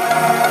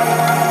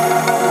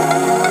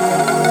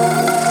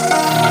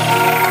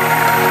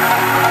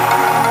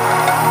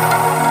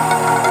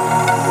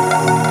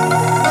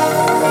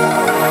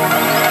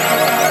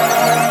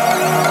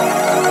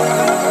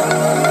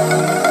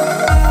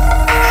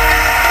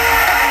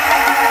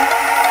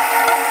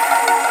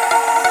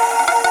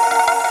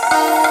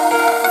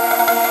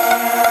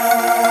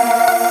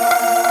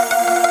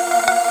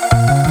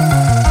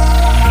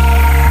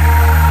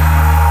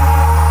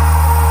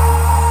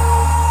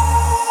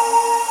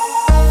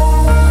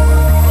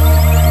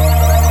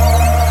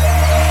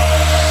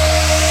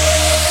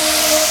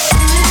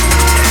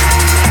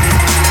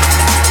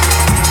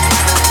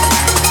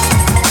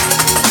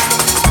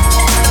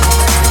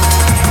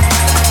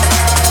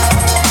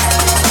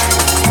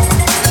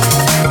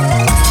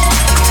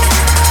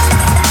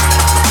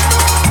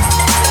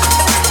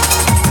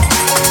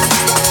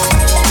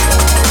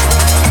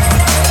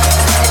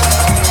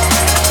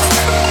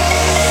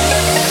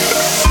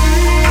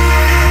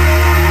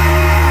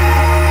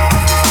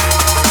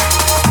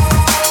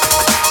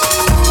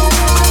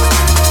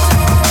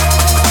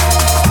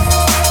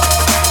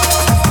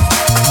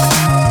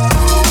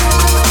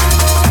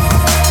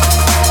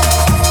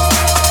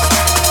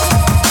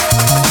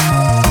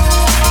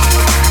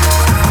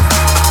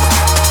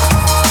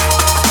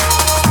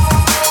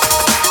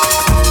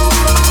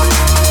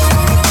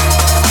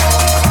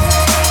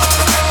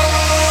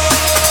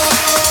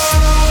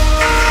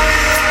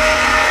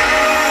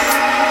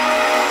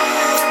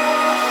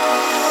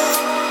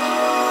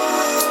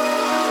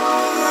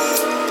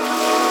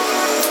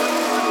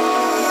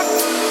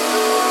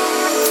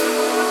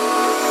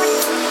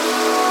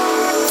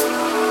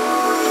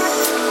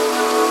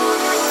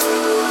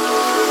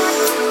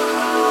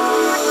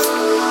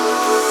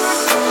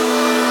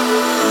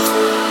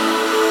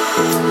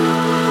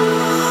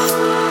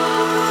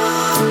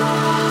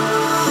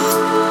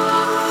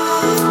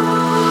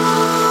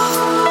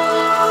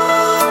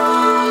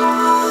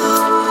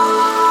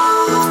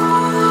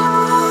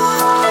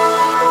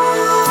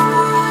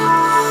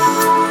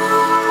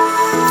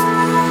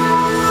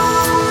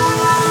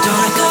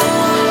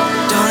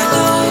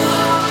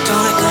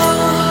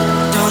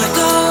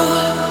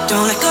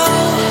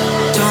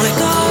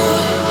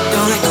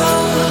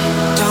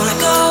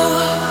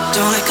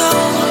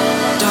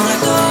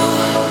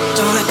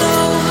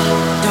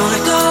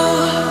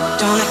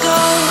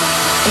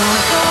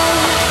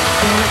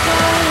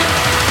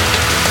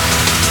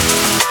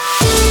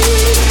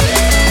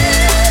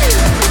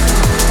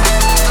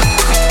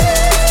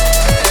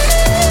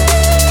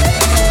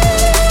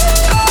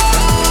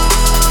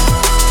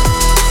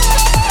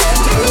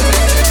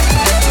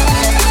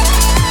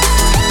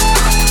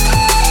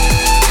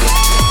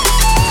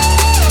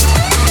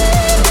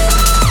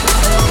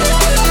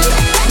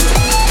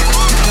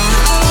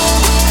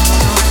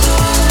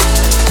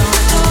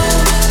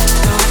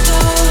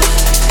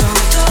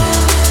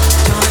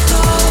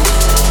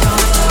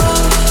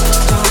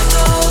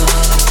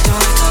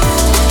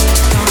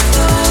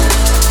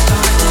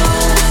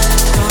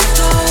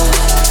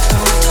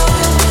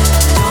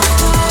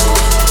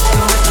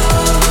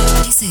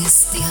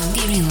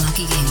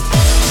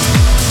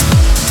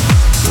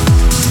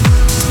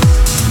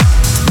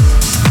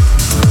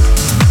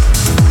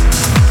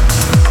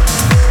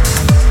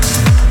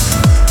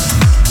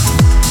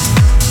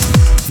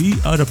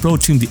 are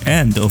approaching the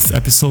end of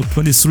episode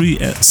 23,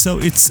 so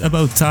it's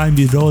about time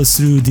we roll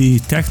through the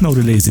techno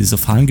releases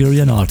of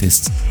Hungarian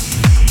artists.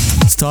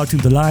 Starting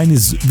the line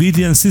is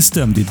VDN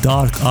System, the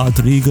dark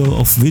alter ego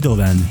of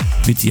Widowen,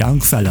 with Young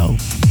Fellow.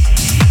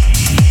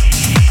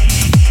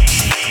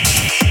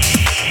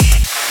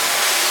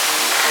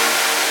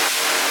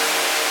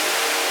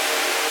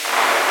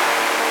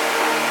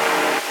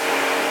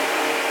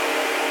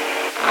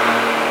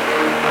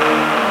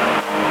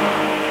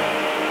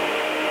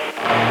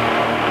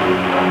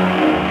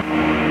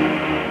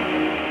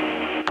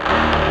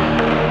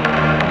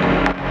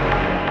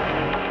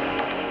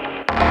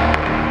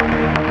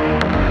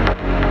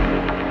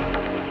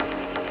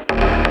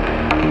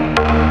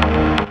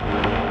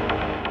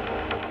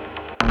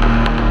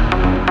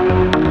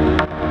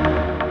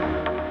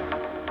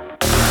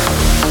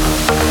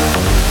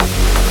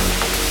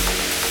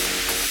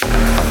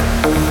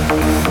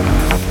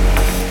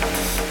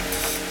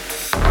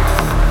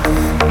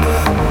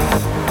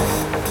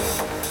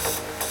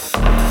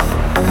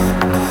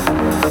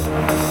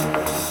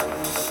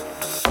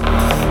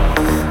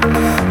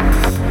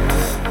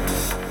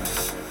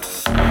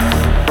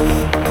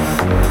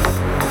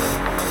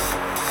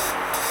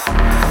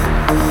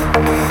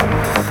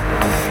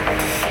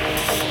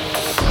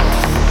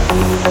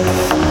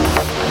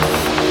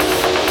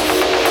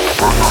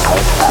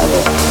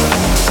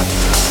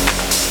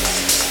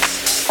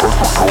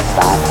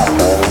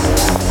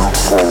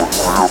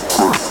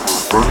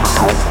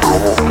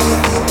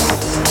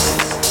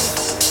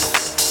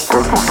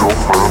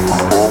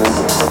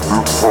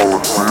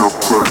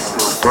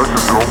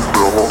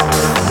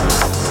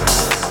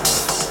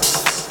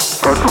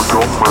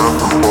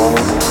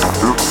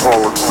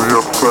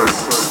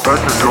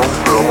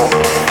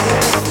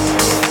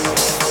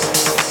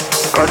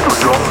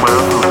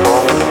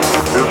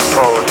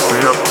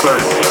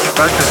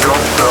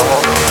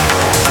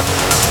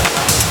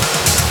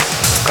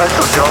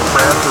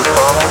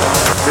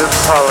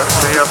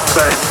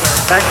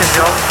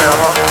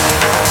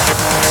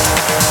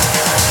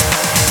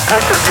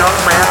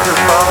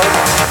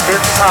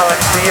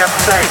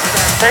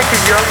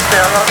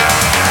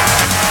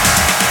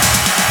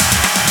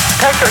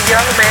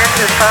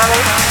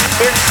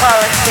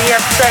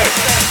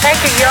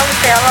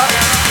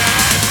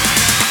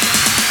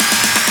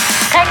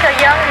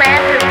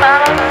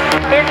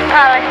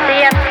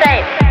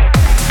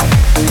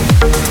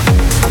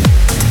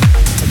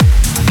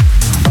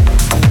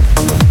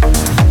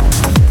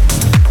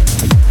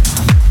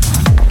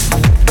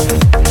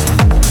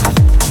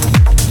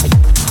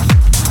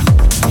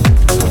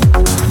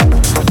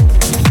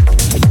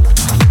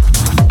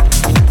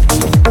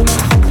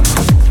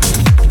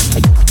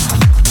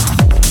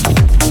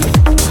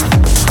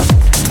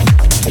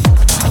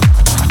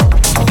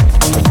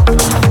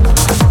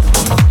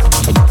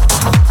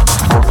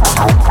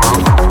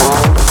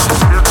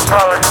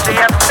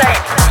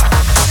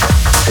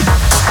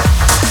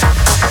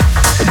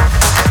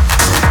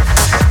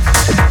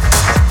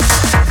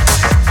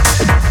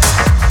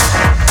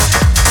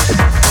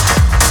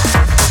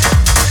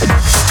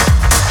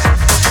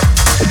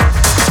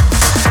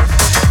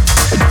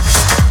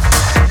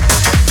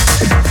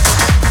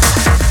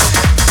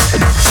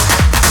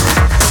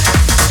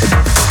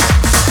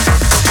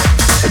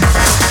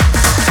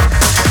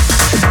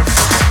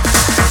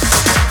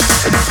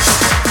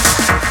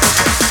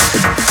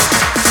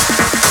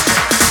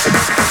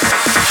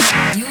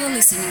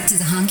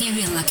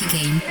 Hungarian Lucky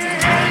Game.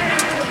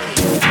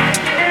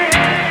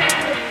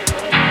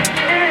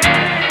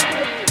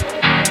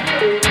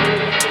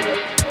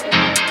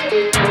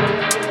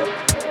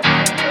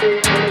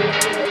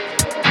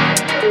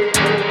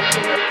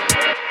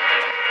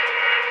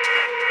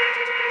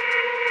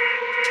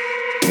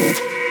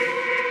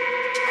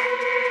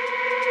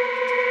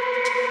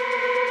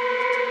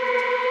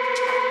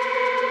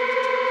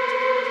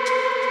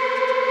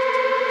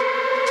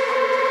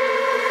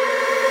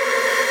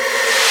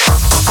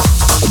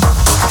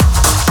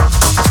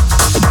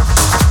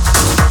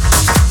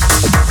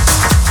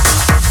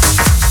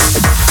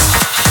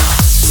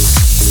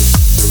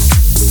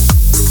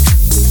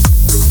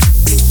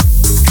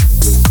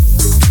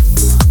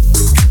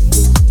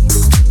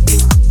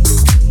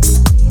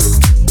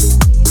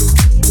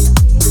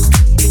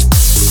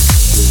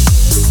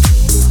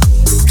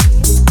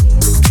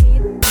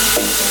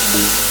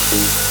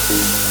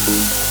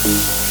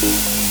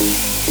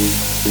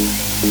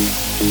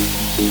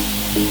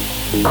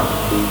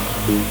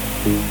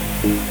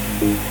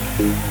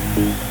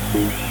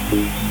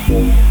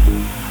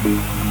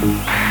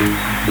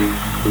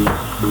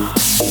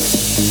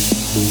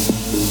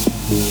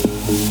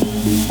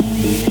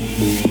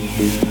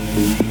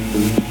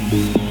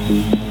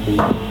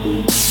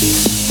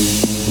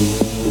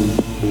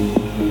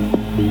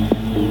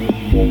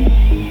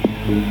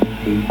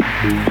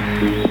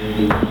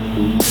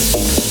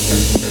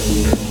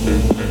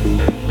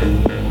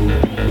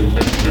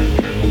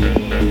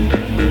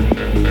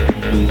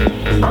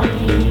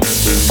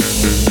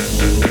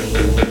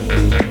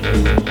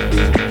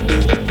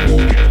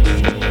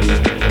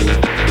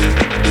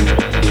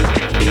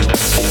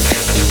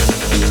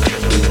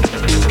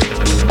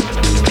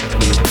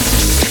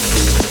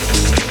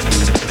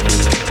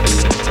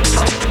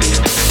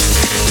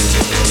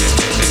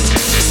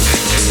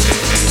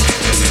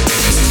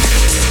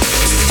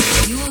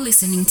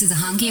 Listening to the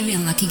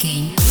Hungarian Lucky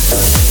Game.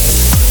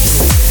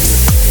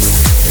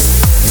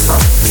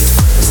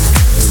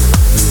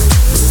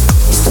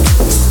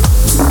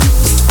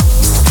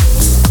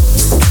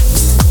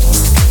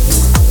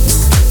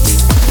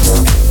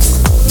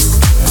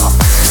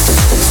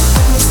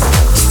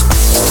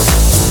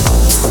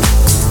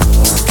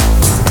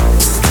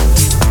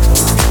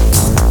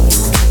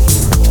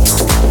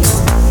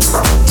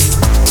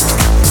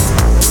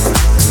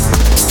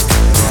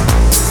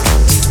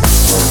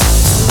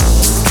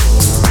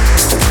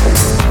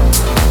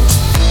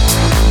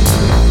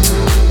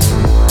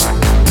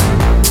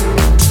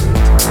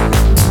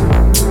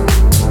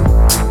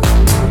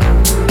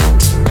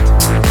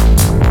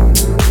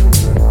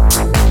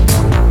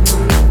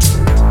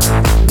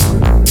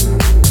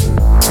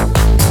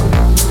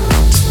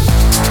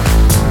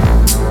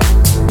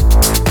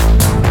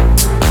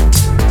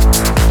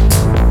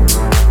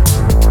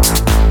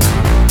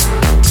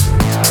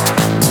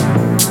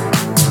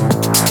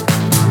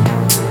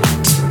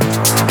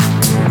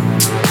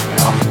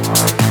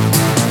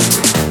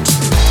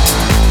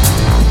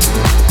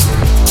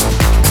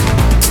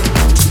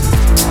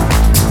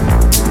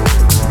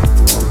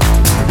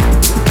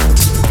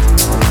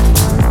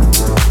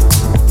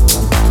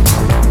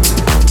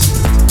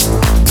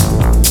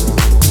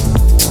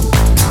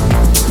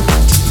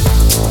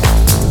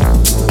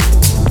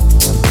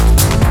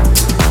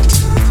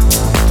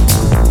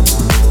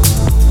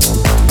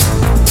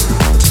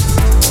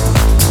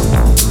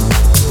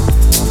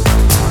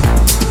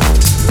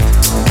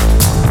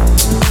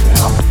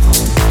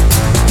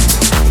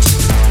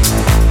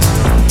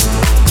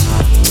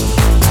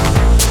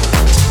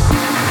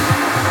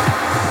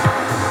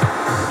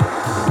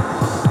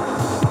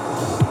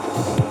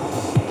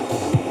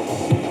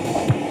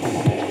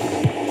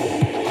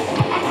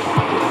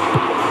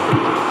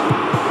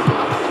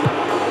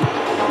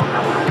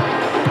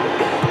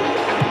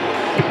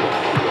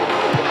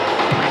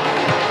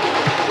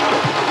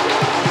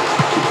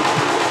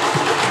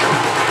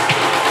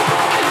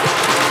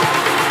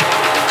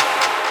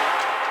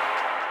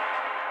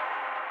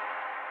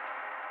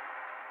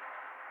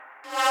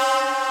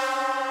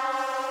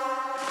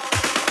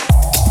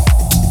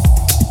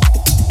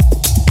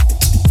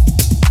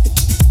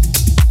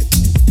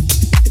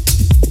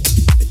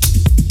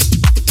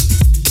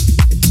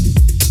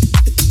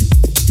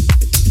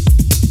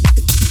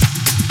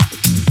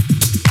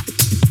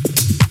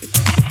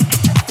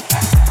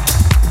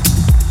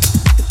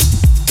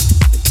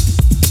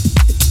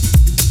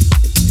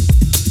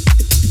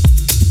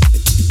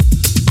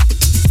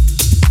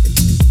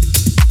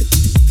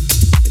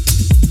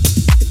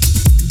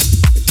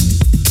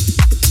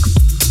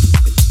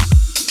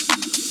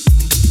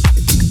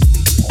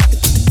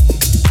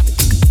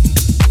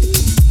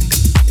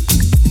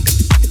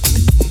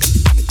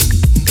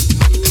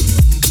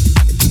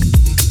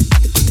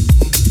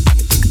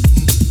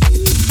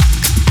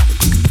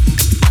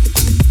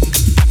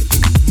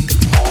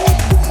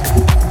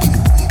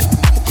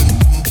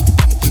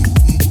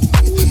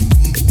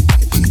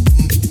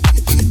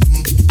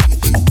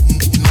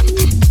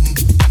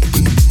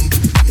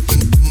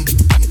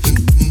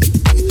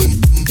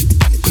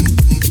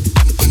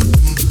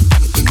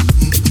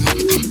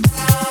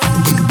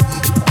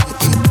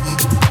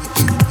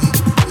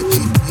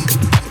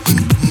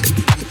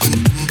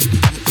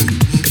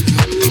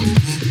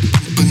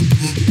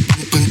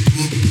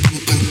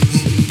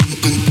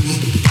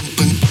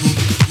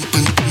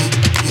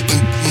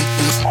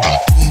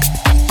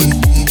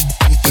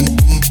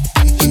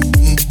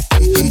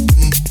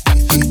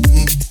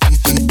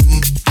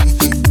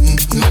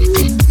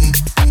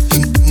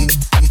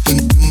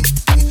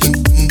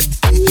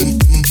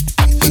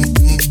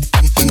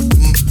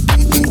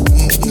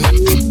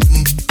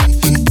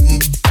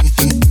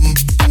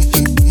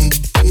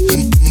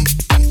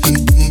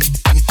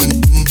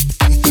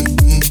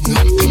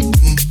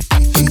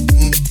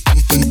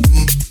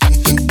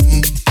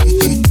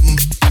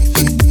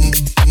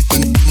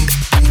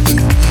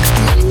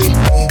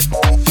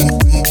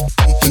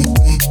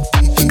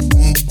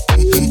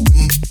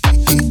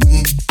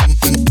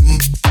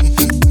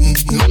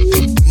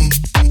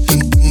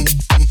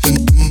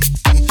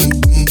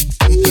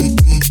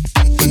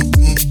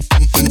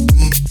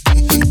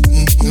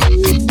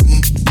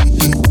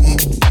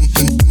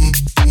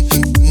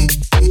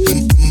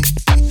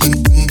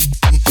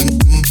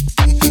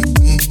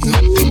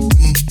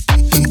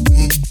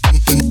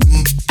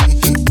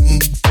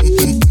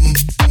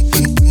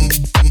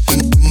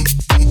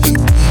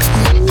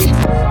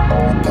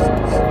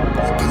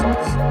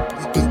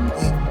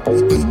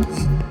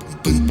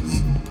 boom, boom.